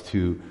parts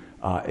to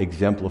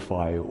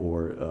exemplify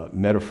or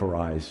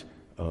metaphorize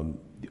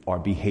our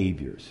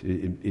behaviors.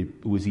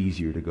 It was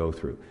easier to go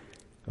through.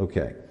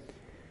 Okay.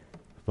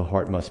 The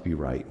heart must be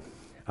right.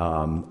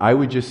 I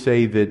would just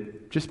say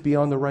that just be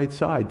on the right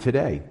side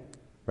today,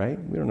 right?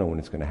 We don't know when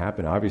it's going to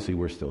happen. Obviously,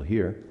 we're still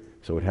here,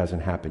 so it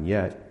hasn't happened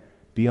yet.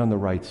 Be on the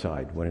right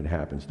side when it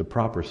happens, the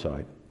proper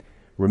side.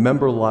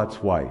 Remember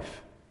Lot's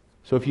wife.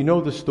 So if you know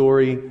the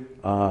story,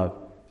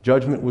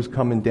 judgment was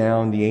coming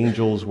down. The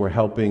angels were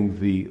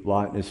helping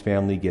Lot and his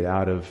family get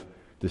out of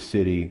the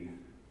city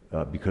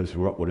because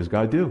what does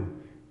God do?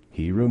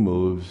 He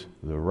removes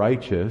the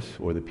righteous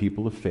or the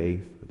people of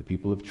faith, the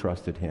people who have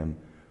trusted him,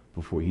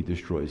 before he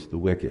destroys the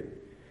wicked.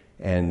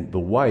 And the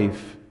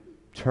wife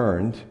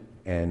turned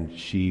and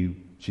she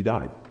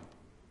died.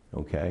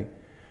 Okay?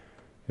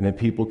 And then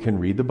people can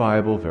read the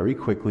Bible very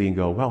quickly and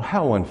go, well,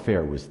 how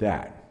unfair was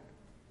that?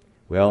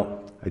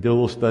 Well, I did a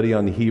little study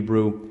on the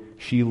Hebrew.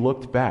 She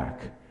looked back.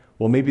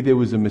 Well, maybe there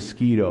was a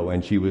mosquito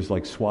and she was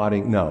like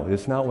swatting. No,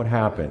 that's not what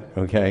happened,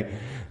 okay?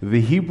 The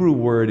Hebrew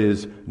word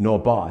is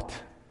nobat.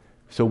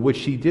 So what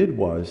she did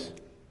was,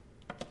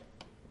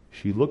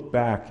 she looked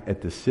back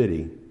at the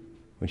city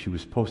when she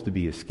was supposed to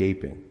be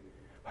escaping.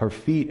 Her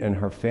feet and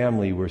her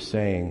family were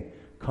saying,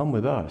 come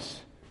with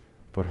us.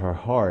 But her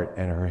heart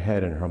and her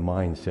head and her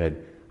mind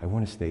said, I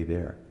want to stay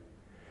there.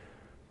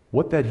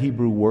 What that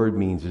Hebrew word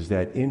means is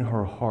that in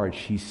her heart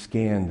she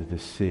scanned the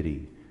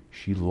city.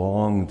 She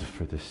longed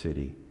for the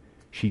city.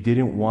 She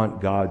didn't want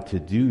God to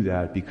do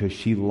that because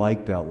she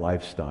liked that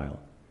lifestyle.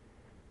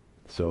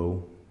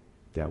 So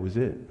that was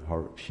it.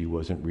 She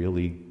wasn't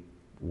really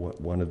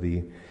one of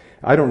the...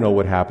 I don't know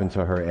what happened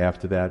to her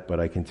after that, but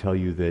I can tell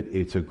you that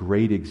it's a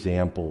great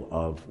example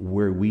of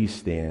where we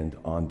stand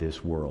on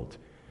this world,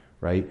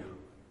 right?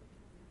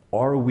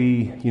 Are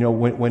we,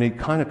 when it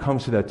kind of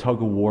comes to that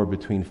tug of war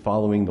between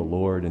following the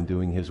Lord and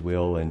doing His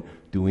will and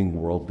doing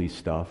worldly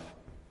stuff,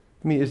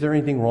 I mean, is there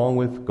anything wrong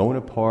with going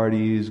to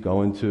parties,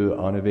 going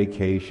on a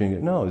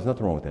vacation? No, there's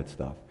nothing wrong with that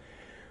stuff.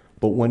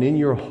 But when in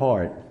your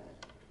heart,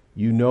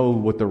 you know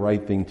what the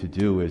right thing to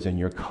do is, and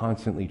you're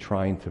constantly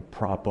trying to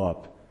prop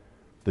up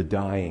the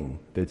dying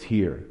that's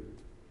here,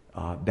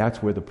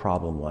 that's where the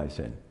problem lies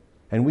in.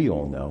 And we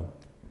all know,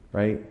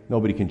 right?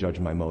 Nobody can judge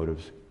my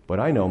motives. But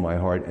I know my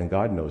heart, and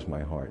God knows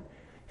my heart.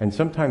 And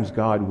sometimes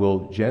God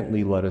will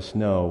gently let us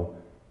know,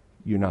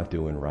 you're not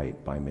doing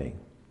right by me.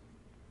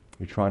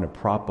 You're trying to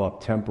prop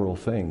up temporal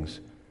things,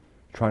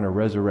 trying to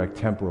resurrect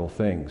temporal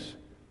things.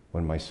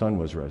 When my son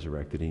was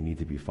resurrected, you need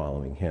to be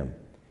following him.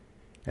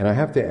 And I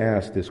have to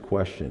ask this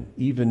question,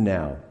 even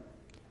now.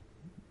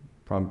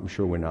 I'm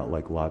sure we're not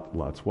like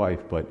Lot's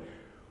wife, but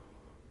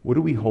what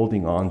are we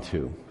holding on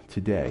to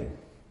today,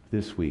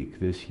 this week,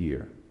 this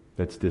year,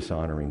 that's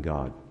dishonoring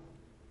God?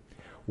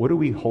 What are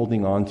we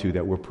holding on to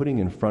that we're putting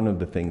in front of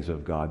the things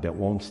of God that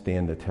won't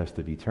stand the test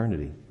of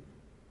eternity?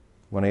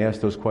 When I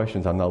ask those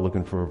questions, I'm not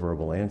looking for a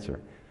verbal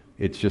answer.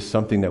 It's just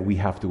something that we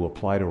have to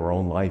apply to our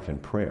own life in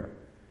prayer.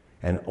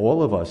 And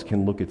all of us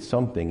can look at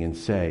something and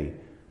say,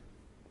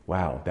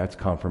 wow, that's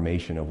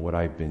confirmation of what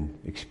I've been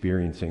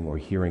experiencing or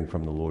hearing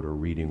from the Lord or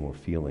reading or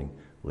feeling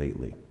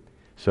lately.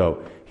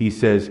 So he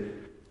says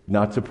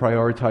not to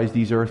prioritize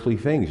these earthly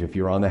things. If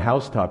you're on the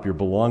housetop, your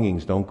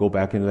belongings, don't go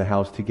back into the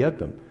house to get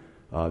them.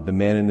 The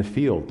man in the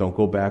field, don't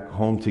go back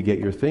home to get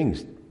your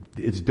things.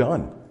 It's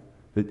done.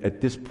 At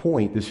this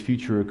point, this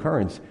future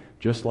occurrence,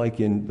 just like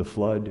in the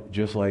flood,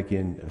 just like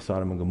in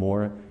Sodom and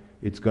Gomorrah,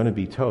 it's going to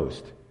be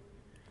toast.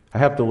 I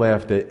have to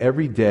laugh that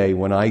every day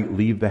when I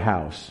leave the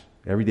house,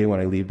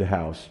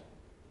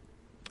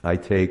 I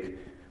take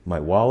my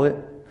wallet,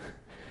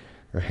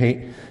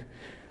 right?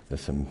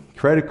 There's some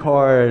credit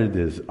card,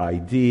 there's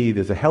ID,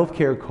 there's a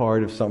healthcare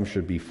card if something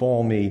should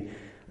befall me.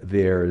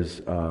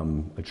 There's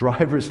a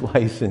driver's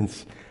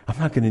license. I'm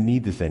not going to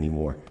need this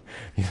anymore.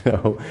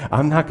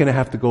 I'm not going to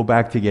have to go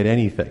back to get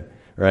anything,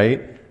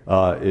 right?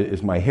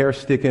 Is my hair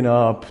sticking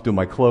up? Do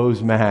my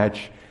clothes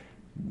match?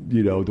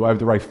 Do I have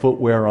the right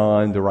footwear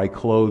on, the right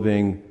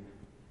clothing?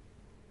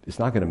 It's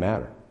not going to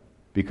matter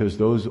because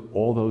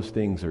all those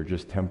things are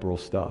just temporal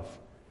stuff,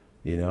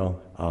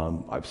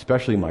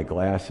 especially my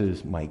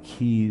glasses, my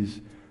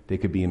keys. They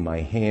could be in my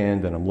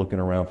hand and I'm looking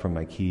around for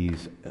my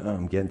keys.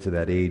 I'm getting to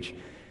that age.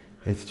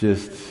 It's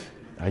just,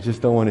 I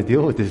just don't want to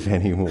deal with this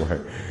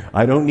anymore.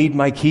 I don't need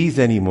my keys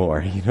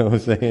anymore. You know what I'm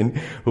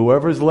saying?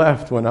 Whoever's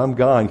left when I'm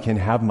gone can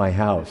have my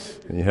house.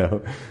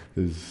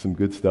 There's some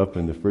good stuff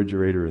in the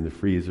refrigerator and the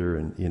freezer,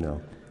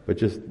 and but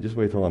just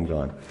wait till I'm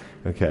gone.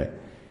 Okay.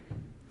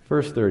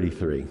 Verse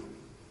 33.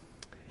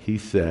 He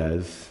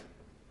says,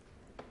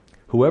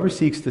 whoever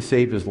seeks to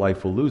save his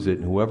life will lose it,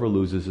 and whoever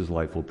loses his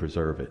life will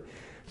preserve it.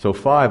 So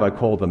 5 I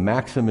call the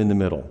maxim in the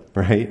middle,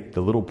 right?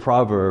 The little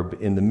proverb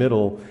in the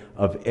middle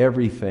of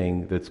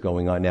everything that's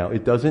going on. Now,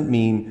 it doesn't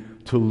mean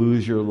to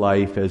lose your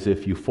life as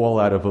if you fall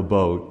out of a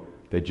boat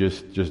that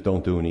just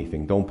don't do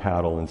anything. Don't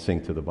paddle and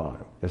sink to the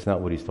bottom. That's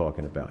not what he's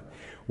talking about.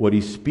 What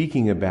he's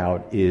speaking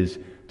about is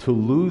to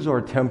lose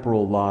our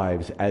temporal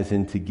lives as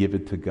in to give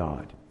it to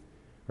God,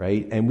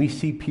 right? And we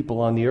see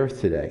people on the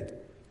earth today.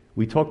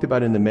 We talked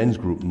about in the men's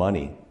group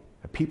money.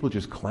 People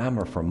just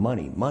clamor for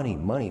money.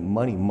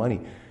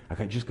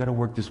 I just got to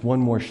work this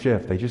one more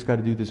shift. I just got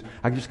to do this.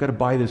 I just got to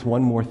buy this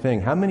one more thing.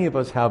 How many of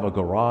us have a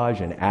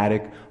garage, an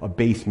attic, a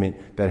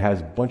basement that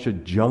has a bunch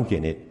of junk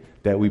in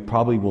it that we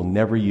probably will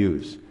never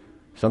use?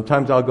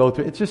 Sometimes I'll go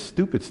through, it's just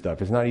stupid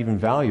stuff. It's not even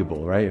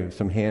valuable, right?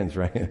 Some hands,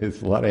 right?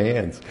 It's a lot of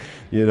hands,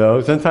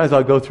 Sometimes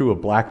I'll go through a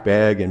black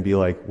bag and be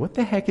like, what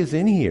the heck is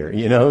in here?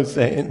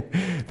 Saying,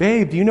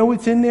 babe, do you know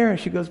what's in there? And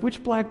she goes,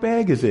 which black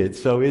bag is it?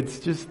 So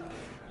it's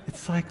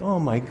like, oh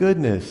my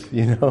goodness,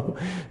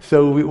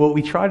 So what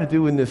we try to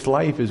do in this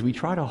life is we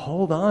try to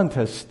hold on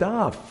to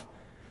stuff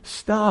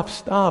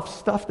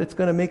that's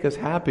going to make us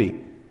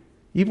happy.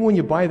 Even when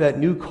you buy that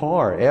new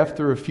car,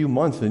 after a few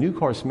months, the new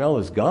car smell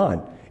is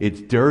gone.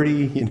 It's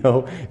dirty,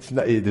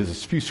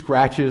 there's a few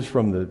scratches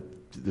from the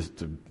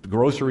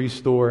grocery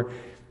store.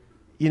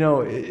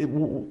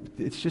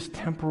 It's just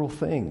temporal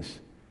things.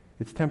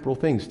 It's temporal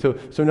things. So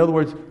in other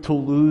words, to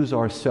lose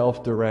our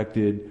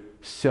self-directed,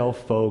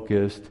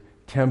 self-focused,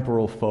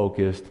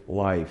 temporal-focused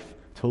life,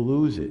 to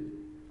lose it.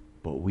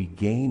 But we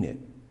gain it.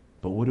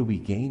 But what are we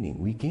gaining?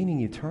 We're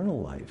gaining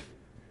eternal life,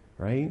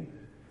 right?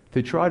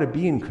 To try to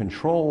be in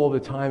control all the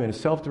time in a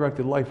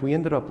self-directed life, we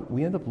end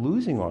up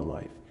losing our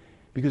life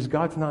because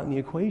God's not in the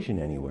equation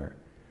anywhere.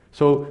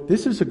 So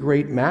this is a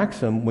great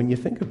maxim when you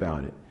think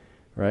about it,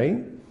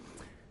 right?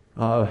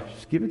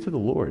 Just give it to the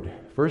Lord.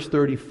 Verse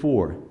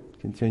 34,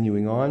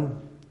 continuing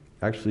on.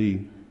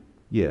 Actually,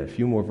 a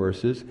few more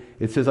verses.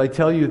 It says, I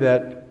tell you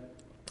that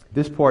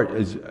this part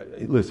is,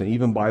 listen,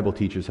 even Bible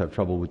teachers have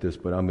trouble with this,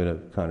 but I'm going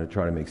to kind of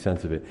try to make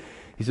sense of it.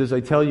 He says,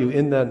 I tell you,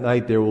 in that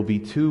night there will be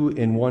two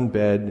in one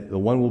bed, the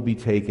one will be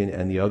taken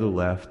and the other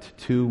left.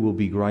 Two will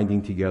be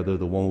grinding together,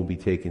 the one will be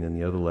taken and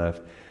the other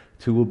left.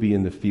 Two will be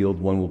in the field,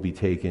 one will be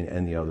taken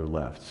and the other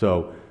left.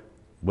 So,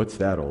 what's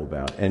that all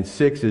about? And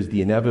 6 is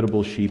the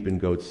inevitable sheep and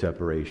goat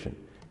separation.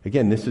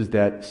 Again, this is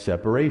that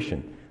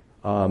separation.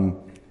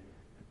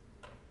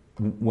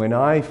 When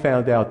I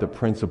found out the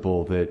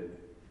principle that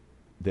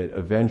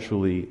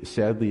eventually,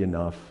 sadly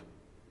enough,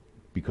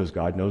 because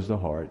God knows the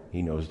heart,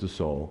 He knows the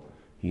soul,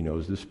 He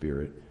knows the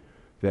spirit,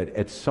 that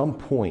at some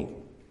point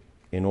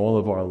in all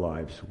of our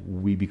lives,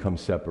 we become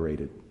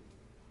separated.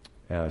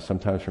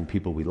 Sometimes from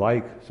people we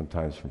like,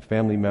 sometimes from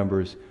family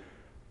members.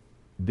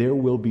 There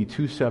will be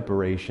two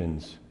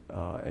separations,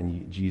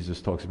 and Jesus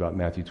talks about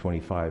Matthew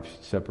 25,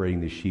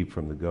 separating the sheep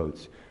from the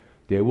goats.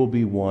 There will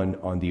be one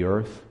on the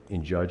earth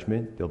in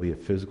judgment. There'll be a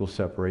physical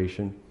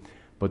separation,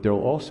 but there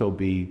will also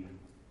be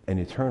an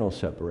eternal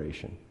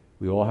separation.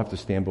 We all have to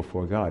stand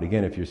before God.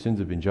 Again, if your sins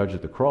have been judged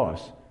at the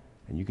cross,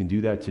 and you can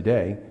do that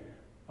today,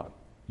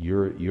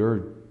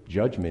 your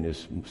judgment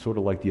is sort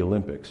of like the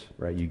Olympics,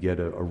 right? You get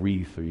a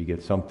wreath or you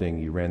get something,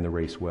 you ran the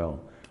race well.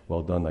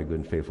 Well done, thy good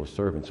and faithful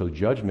servant. So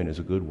judgment is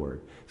a good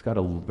word. It's got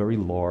a very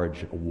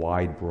large,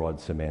 wide, broad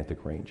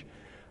semantic range.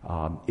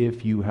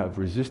 If you have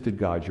resisted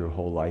God your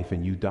whole life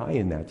and you die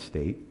in that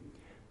state,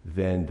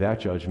 then that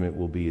judgment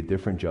will be a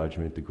different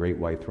judgment, the great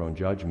white throne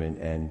judgment,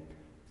 and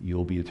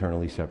you'll be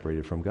eternally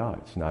separated from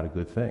God. It's not a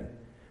good thing.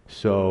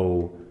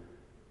 So,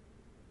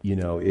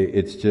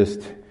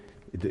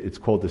 it's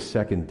called the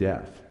second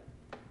death.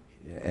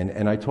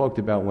 And I talked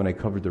about, when I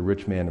covered the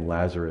rich man and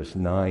Lazarus,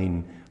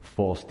 9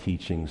 false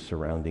teachings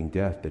surrounding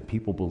death that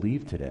people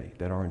believe today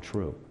that aren't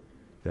true.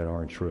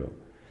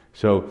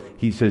 So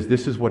he says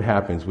this is what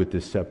happens with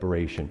this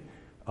separation.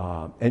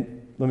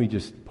 And let me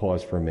just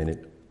pause for a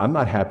minute. I'm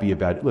not happy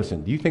about it.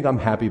 Listen, do you think I'm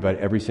happy about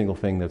every single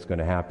thing that's going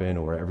to happen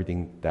or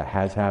everything that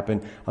has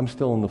happened? I'm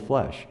still in the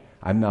flesh.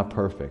 I'm not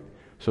perfect.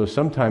 So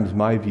sometimes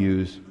my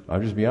views, I'll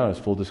just be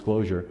honest, full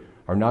disclosure,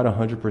 are not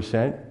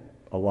 100%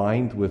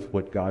 aligned with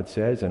what God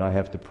says, and I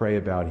have to pray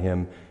about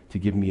Him to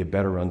give me a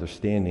better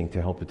understanding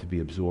to help it to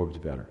be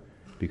absorbed better,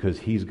 because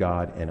He's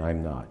God and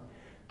I'm not.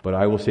 But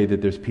I will say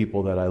that there's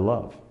people that I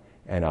love,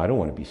 and I don't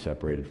want to be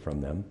separated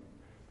from them.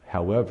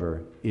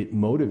 However, it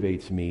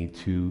motivates me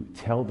to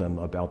tell them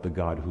about the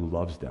God who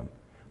loves them.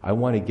 I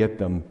want to get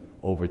them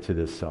over to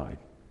this side.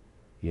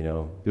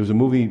 There was a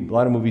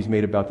lot of movies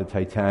made about the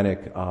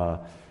Titanic,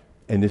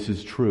 and this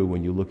is true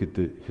when you look at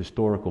the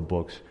historical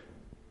books.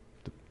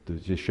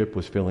 The ship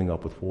was filling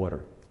up with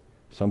water.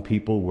 Some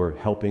people were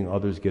helping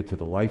others get to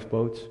the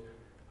lifeboats.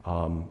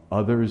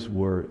 Others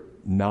were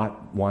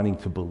not wanting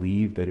to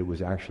believe that it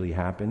was actually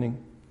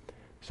happening.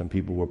 Some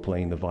people were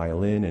playing the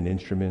violin and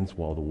instruments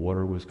while the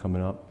water was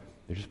coming up.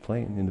 They're just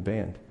playing in the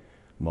band.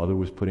 Mother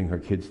was putting her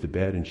kids to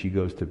bed, and she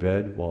goes to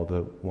bed while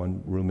the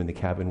one room in the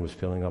cabin was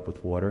filling up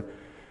with water.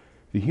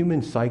 The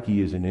human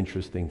psyche is an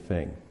interesting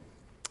thing.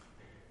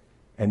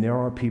 And there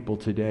are people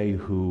today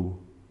who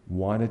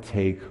want to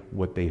take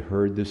what they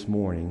heard this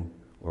morning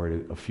or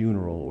at a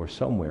funeral or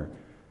somewhere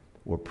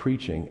or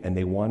preaching, and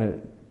they want to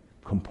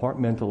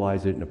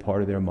compartmentalize it in a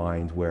part of their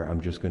mind where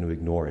I'm just going to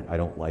ignore it. I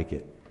don't like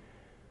it.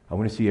 I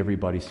want to see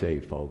everybody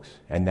saved, folks.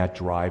 And that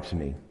drives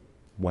me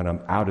when I'm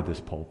out of this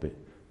pulpit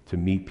to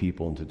meet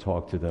people and to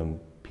talk to them,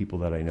 people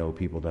that I know,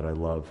 people that I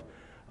love.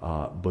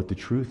 But the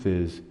truth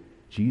is,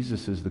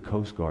 Jesus is the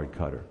Coast Guard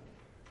cutter.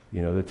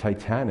 The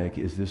Titanic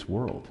is this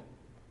world.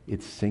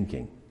 It's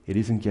sinking. It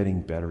isn't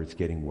getting better, it's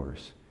getting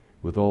worse.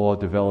 With all our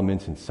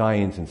developments in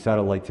science and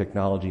satellite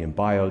technology and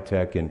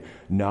biotech and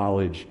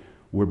knowledge,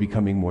 we're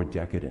becoming more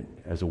decadent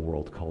as a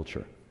world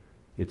culture.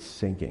 It's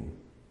sinking.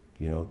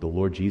 The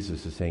Lord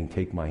Jesus is saying,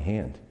 take my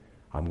hand.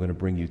 I'm going to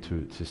bring you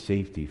to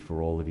safety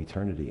for all of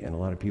eternity. And a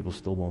lot of people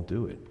still won't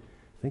do it.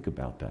 Think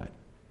about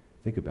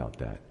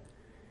that.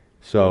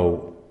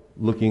 So,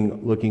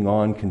 looking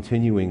on,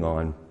 continuing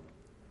on,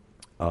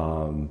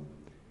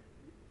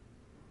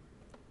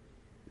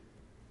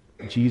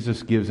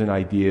 Jesus gives an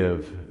idea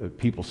of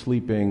people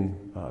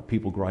sleeping,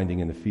 people grinding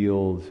in the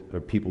field, or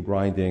people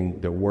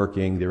grinding, they're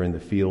working, they're in the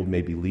field,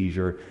 maybe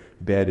leisure,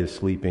 bed is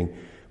sleeping.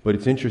 But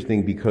it's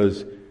interesting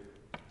because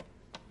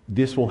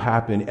this will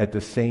happen at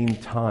the same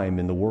time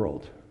in the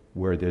world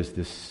where there's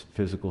this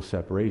physical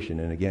separation.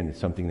 And again, it's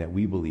something that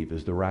we believe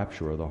is the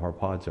rapture or the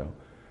harpazo.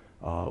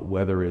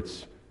 Whether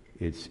it's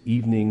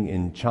evening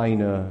in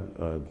China,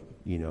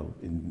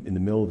 in the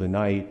middle of the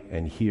night,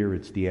 and here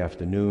it's the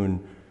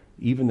afternoon.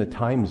 Even the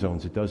time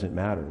zones, it doesn't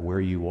matter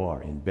where you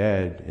are, in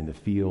bed, in the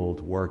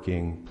field,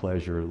 working,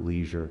 pleasure,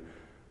 leisure.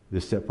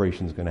 This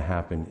separation is going to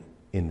happen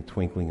in the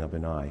twinkling of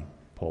an eye,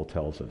 Paul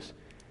tells us.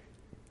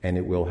 And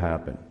it will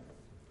happen.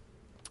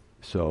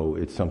 So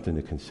it's something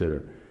to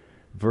consider.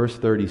 Verse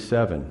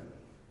 37,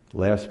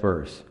 last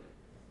verse.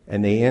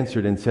 And they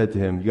answered and said to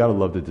him, you got to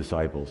love the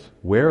disciples.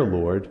 Where,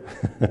 Lord?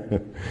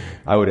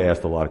 I would have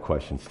asked a lot of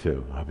questions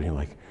too. I'd be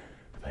like,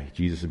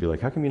 Jesus would be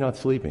like, how come you're not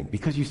sleeping?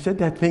 Because you said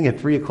that thing at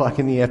 3 o'clock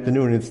in the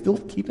afternoon and it's still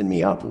keeping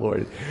me up,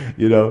 Lord.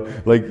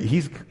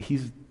 He's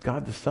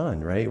God the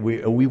Son, right?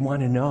 We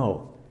want to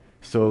know.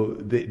 So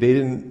they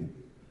didn't,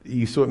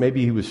 you saw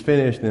maybe he was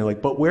finished and they're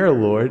like, but where,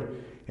 Lord?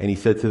 And he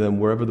said to them,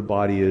 wherever the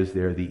body is,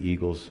 there the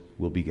eagles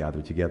will be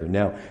gathered together.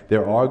 Now,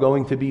 there are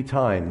going to be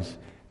times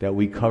that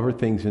we cover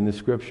things in the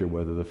scripture,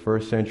 whether the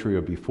first century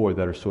or before,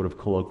 that are sort of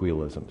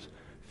colloquialisms,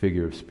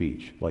 figure of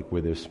speech, like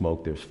where there's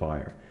smoke, there's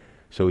fire.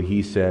 So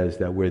he says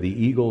that where the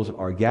eagles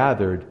are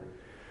gathered,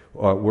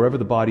 or wherever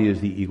the body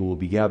is, the eagle will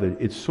be gathered.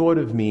 It sort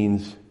of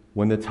means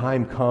when the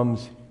time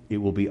comes, it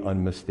will be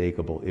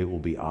unmistakable. It will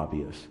be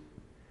obvious.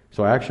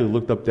 So I actually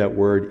looked up that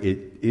word.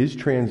 It is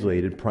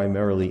translated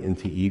primarily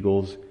into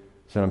eagles.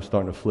 So I'm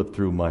starting to flip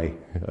through I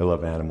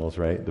love animals,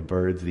 right? The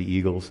birds, the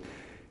eagles.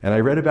 And I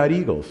read about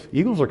eagles.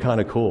 Eagles are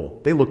kind of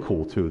cool. They look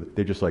cool too.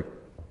 They're just like,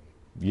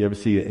 you ever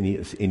see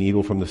an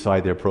eagle from the side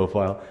of their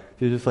profile?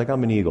 They're just like,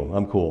 I'm an eagle.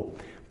 I'm cool.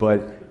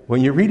 But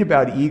when you read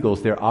about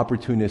eagles, they're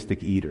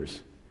opportunistic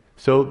eaters.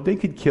 So they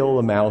could kill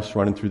a mouse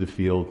running through the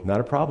field, not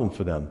a problem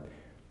for them.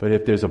 But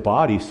if there's a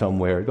body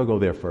somewhere, they'll go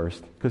there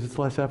first because it's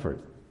less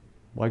effort.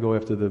 Why go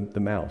after the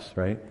mouse,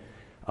 right?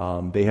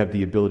 They have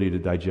the ability to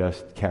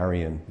digest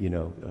carrion,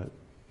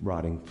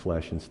 rotting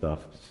flesh and stuff.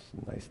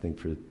 It's a nice thing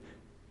for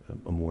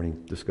a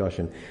morning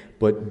discussion.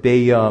 But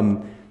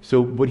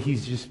so what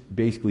he's just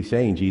basically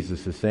saying,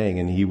 Jesus is saying,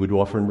 and he would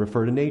often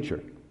refer to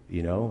nature.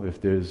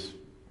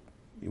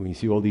 When you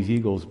see all these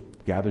eagles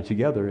gathered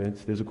together,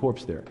 there's a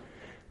corpse there.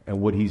 And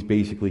what he's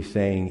basically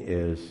saying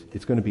is,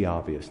 it's going to be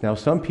obvious. Now,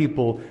 some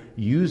people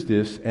use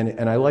this,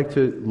 and I like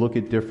to look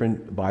at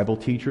different Bible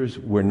teachers.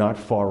 We're not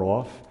far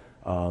off.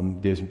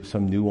 There's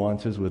some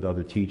nuances with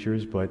other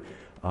teachers, but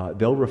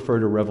they'll refer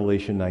to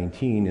Revelation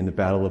 19 in the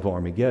Battle of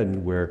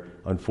Armageddon, where,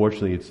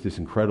 unfortunately, it's this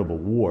incredible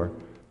war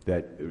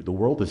that the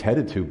world is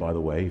headed to, by the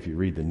way, if you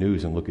read the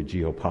news and look at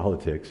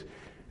geopolitics.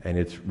 And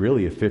it's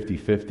really a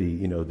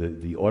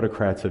 50-50. The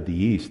autocrats of the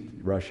East,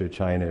 Russia,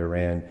 China,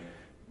 Iran,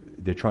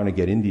 they're trying to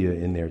get India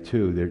in there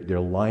too. They're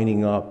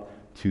lining up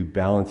to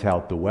balance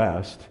out the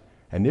West.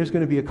 And there's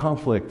going to be a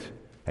conflict.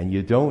 And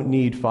you don't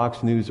need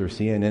Fox News or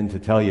CNN to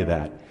tell you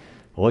that.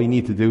 All you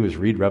need to do is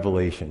read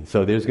Revelation.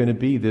 So there's going to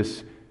be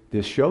this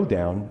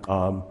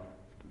showdown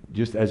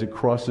just as it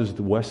crosses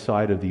the west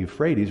side of the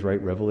Euphrates,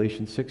 right?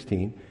 Revelation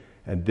 16.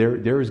 And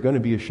there is going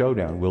to be a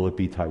showdown. Will it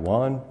be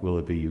Taiwan? Will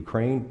it be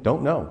Ukraine?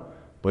 Don't know.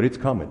 But it's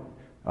coming.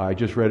 I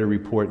just read a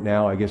report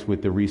now, I guess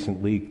with the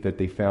recent leak, that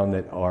they found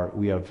that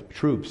we have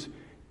troops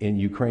in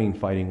Ukraine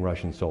fighting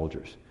Russian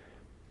soldiers.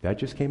 That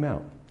just came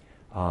out.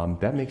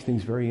 That makes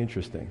things very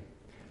interesting.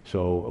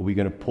 So are we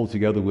going to pull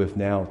together with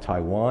now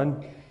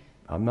Taiwan?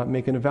 I'm not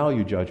making a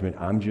value judgment.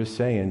 I'm just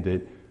saying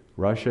that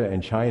Russia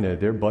and China,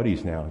 they're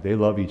buddies now. They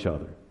love each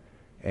other.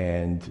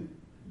 And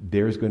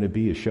there's going to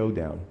be a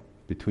showdown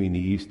between the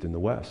East and the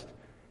West.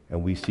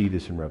 And we see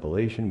this in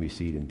Revelation, we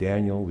see it in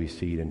Daniel, we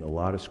see it in a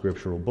lot of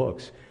scriptural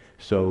books.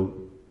 So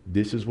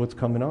this is what's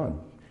coming on.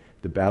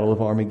 The Battle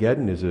of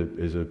Armageddon is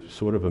a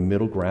sort of a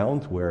middle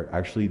ground where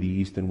actually the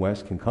East and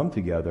West can come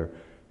together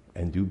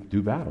and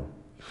do battle.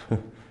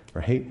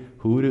 Right?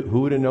 Who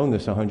would have known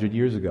this 100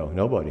 years ago?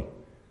 Nobody.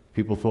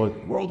 People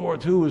thought World War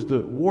II was the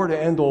war to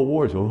end all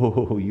wars.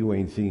 Oh, you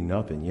ain't seen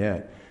nothing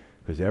yet,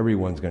 because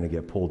everyone's going to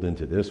get pulled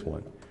into this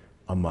one.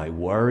 Am I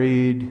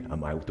worried?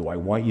 Do I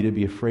want you to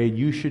be afraid?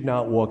 You should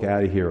not walk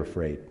out of here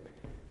afraid,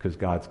 because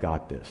God's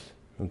got this.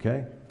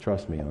 Okay?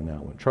 Trust me on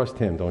that one. Trust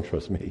Him. Don't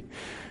trust me.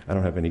 I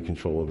don't have any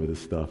control over this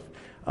stuff.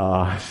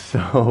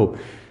 So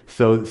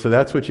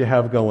that's what you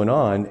have going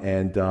on.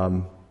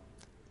 And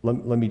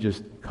let me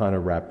just kind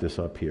of wrap this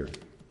up here.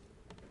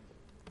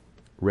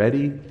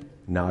 Ready,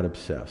 not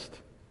obsessed.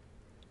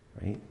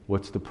 Right?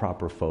 What's the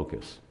proper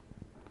focus?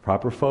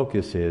 Proper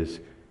focus is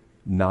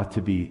not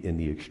to be in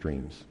the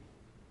extremes.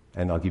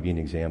 And I'll give you an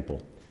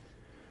example.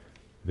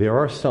 There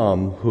are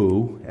some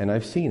who, and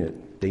I've seen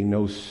it, they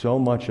know so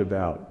much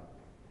about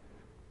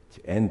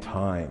end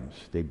times.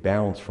 They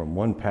bounce from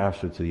one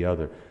pastor to the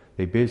other.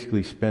 They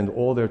basically spend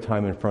all their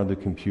time in front of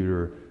the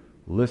computer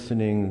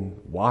listening,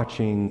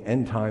 watching,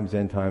 end times,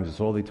 it's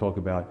all they talk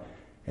about,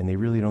 and they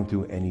really don't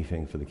do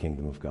anything for the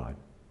kingdom of God.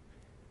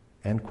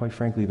 And quite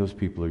frankly, those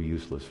people are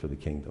useless for the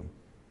kingdom.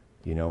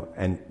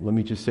 And let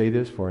me just say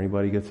this before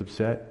anybody gets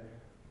upset.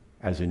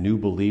 as a new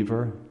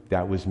believer,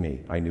 that was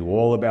me. I knew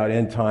all about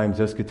end times,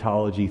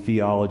 eschatology,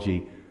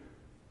 theology.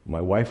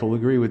 My wife will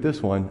agree with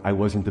this one. I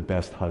wasn't the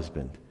best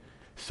husband.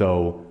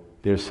 So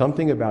there's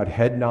something about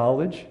head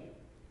knowledge,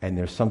 and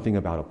there's something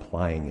about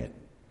applying it.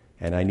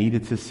 And I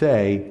needed to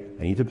say,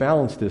 I need to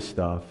balance this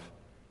stuff.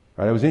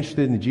 Right? I was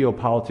interested in the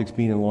geopolitics,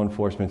 being in law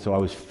enforcement, so I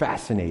was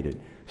fascinated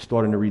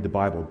starting to read the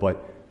Bible.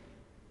 But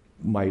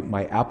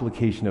my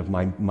application of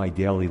my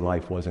daily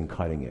life wasn't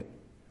cutting it.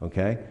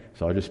 Okay?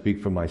 So I'll just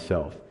speak for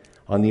myself.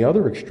 On the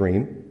other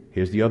extreme,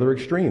 here's the other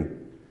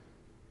extreme.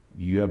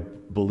 You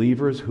have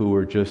believers who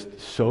are just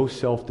so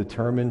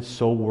self-determined,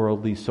 so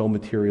worldly, so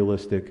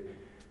materialistic.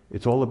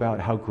 It's all about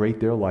how great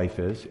their life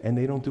is, and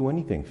they don't do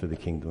anything for the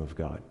kingdom of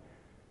God.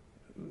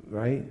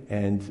 Right?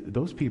 And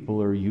those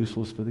people are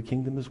useless for the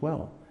kingdom as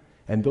well.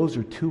 And those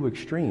are two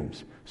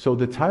extremes. So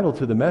the title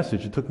to the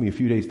message, it took me a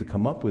few days to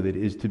come up with it,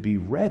 is to be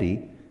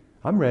ready.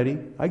 I'm ready.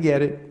 I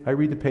get it. I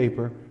read the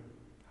paper.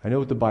 I know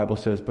what the Bible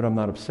says, but I'm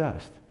not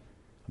obsessed.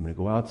 I'm going to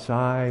go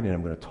outside and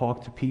I'm going to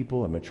talk to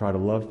people. I'm going to try to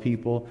love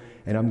people.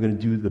 And I'm going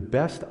to do the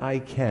best I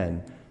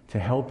can to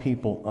help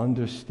people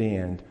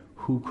understand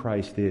who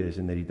Christ is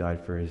and that he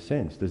died for his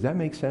sins. Does that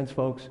make sense,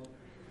 folks?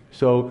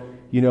 So,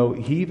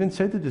 he even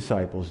said to the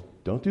disciples,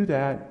 don't do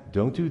that.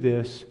 Don't do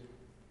this.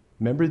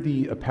 Remember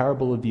the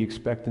parable of the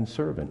expectant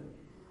servant,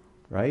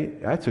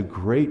 right? That's a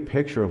great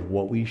picture of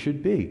what we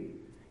should be.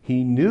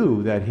 He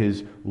knew that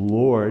his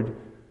Lord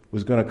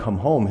was going to come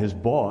home, his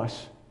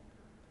boss,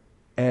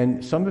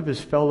 and some of his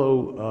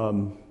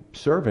fellow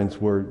servants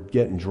were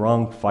getting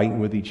drunk, fighting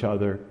with each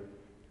other.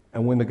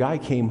 And when the guy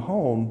came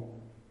home,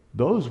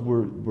 those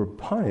were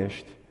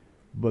punished,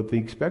 but the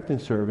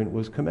expectant servant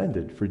was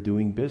commended for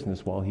doing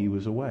business while he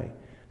was away.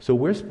 So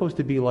we're supposed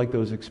to be like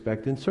those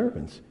expectant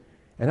servants.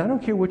 And I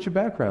don't care what your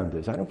background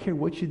is. I don't care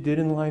what you did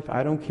in life.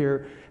 I don't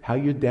care how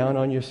you're down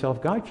on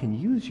yourself. God can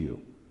use you.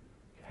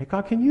 Hey,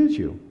 God can use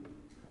you.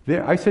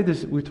 I said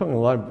this, we were talking a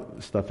lot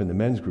of stuff in the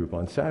men's group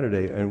on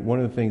Saturday, and one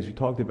of the things we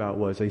talked about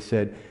was, I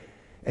said,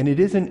 and it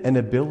isn't an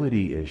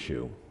ability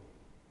issue.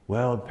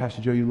 Well,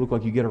 Pastor Joe, you look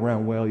like you get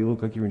around well, you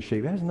look like you're in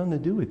shape. It has nothing to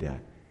do with that.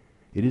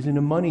 It isn't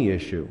a money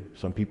issue.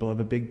 Some people have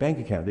a big bank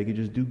account. They can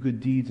just do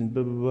good deeds and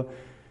blah, blah, blah.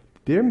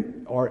 There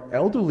are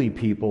elderly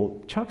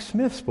people. Chuck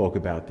Smith spoke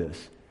about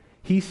this.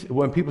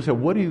 When people said,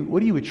 what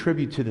do you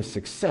attribute to the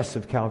success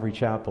of Calvary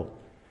Chapel?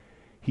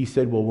 He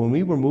said, well, when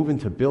we were moving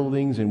to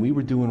buildings and we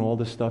were doing all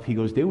this stuff, he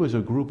goes, there was a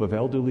group of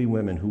elderly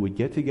women who would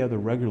get together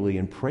regularly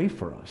and pray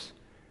for us.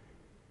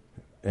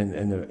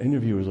 And the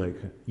interviewer was like,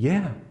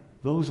 yeah,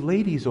 those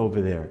ladies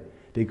over there.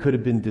 They could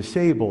have been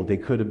disabled. They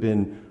could have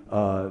been,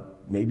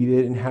 maybe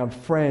they didn't have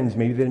friends.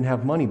 Maybe they didn't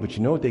have money. But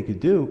you know what they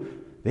could do?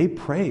 They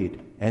prayed.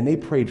 And they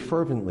prayed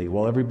fervently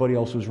while everybody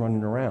else was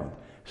running around.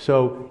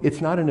 So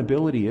it's not an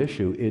ability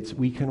issue. It's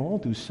we can all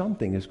do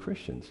something as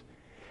Christians.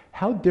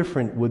 How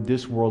different would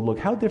this world look?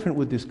 How different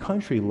would this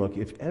country look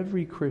if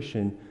every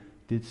Christian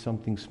did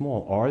something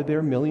small? Are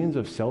there millions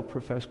of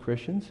self-professed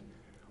Christians?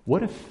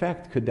 What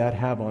effect could that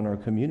have on our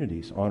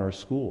communities, on our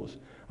schools,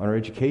 on our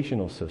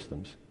educational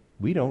systems?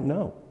 We don't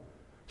know.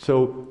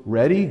 So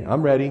ready?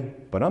 I'm ready,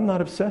 but I'm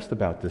not obsessed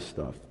about this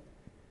stuff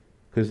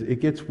because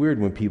it gets weird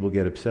when people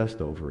get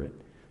obsessed over it.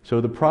 So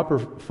the proper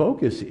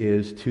focus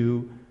is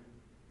to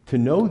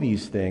know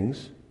these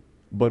things,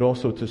 but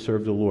also to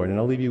serve the Lord. And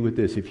I'll leave you with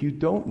this. If you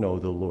don't know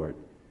the Lord,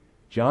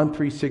 John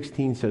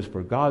 3:16 says,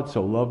 for God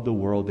so loved the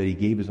world that he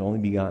gave his only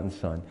begotten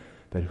Son,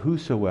 that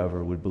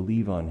whosoever would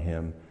believe on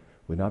him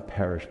would not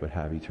perish but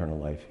have eternal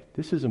life.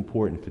 This is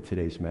important for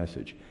today's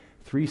message.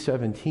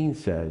 3:17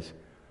 says,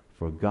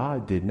 for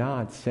God did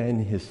not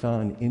send his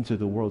Son into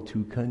the world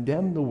to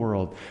condemn the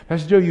world.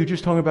 Pastor Joe, you were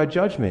just talking about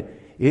judgment.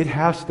 It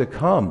has to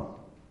come.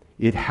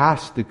 It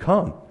has to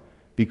come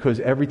because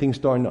everything's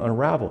starting to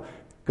unravel.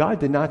 God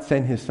did not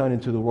send his Son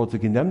into the world to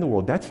condemn the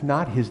world. That's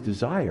not his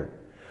desire.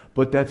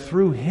 But that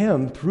through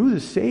him, through the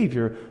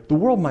Savior, the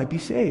world might be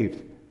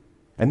saved.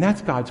 And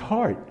that's God's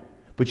heart.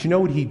 But you know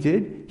what he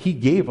did? He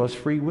gave us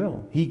free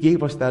will. He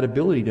gave us that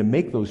ability to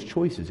make those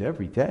choices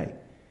every day.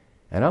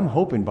 And I'm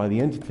hoping by the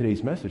end of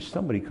today's message,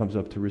 somebody comes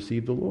up to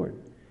receive the Lord.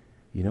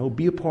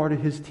 Be a part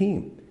of his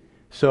team.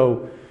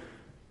 So,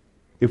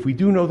 if we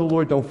do know the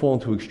Lord, don't fall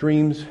into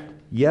extremes.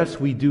 Yes,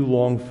 we do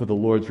long for the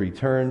Lord's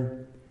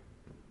return,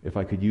 if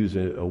I could use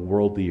a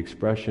worldly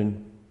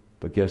expression.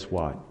 But guess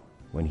what?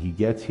 When he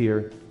gets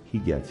here, he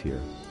gets here.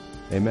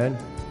 Amen?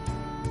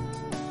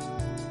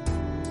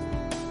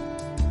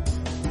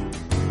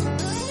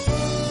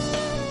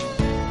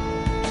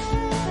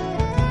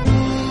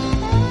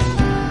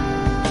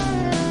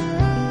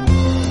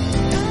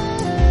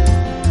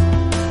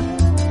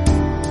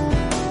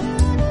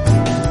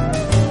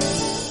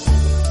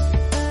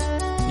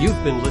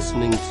 You've been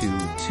listening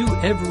to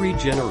Every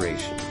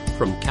Generation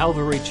from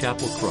Calvary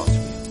Chapel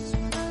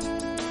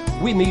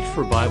Crossfields. We meet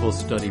for Bible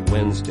study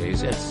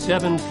Wednesdays at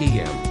 7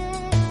 p.m.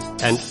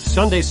 and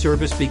Sunday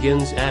service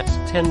begins at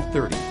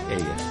 10:30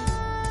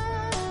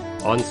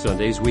 a.m. On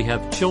Sundays, we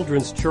have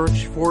children's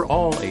church for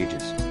all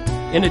ages,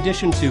 in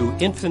addition to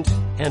infant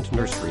and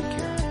nursery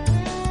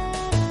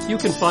care. You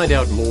can find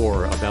out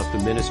more about the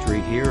ministry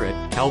here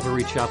at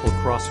Calvary Chapel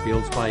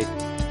Crossfields by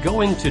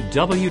going to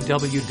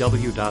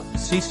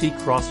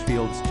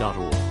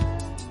www.cccrossfields.org,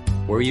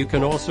 where you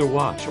can also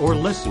watch or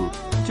listen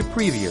to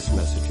previous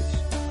messages.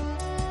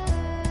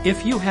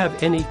 If you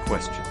have any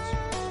questions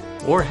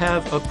or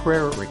have a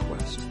prayer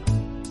request,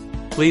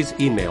 please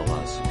email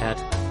us at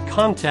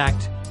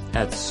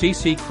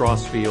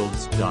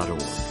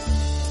contact@cccrossfields.org.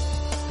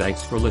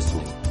 Thanks for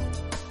listening,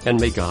 and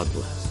may God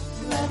bless.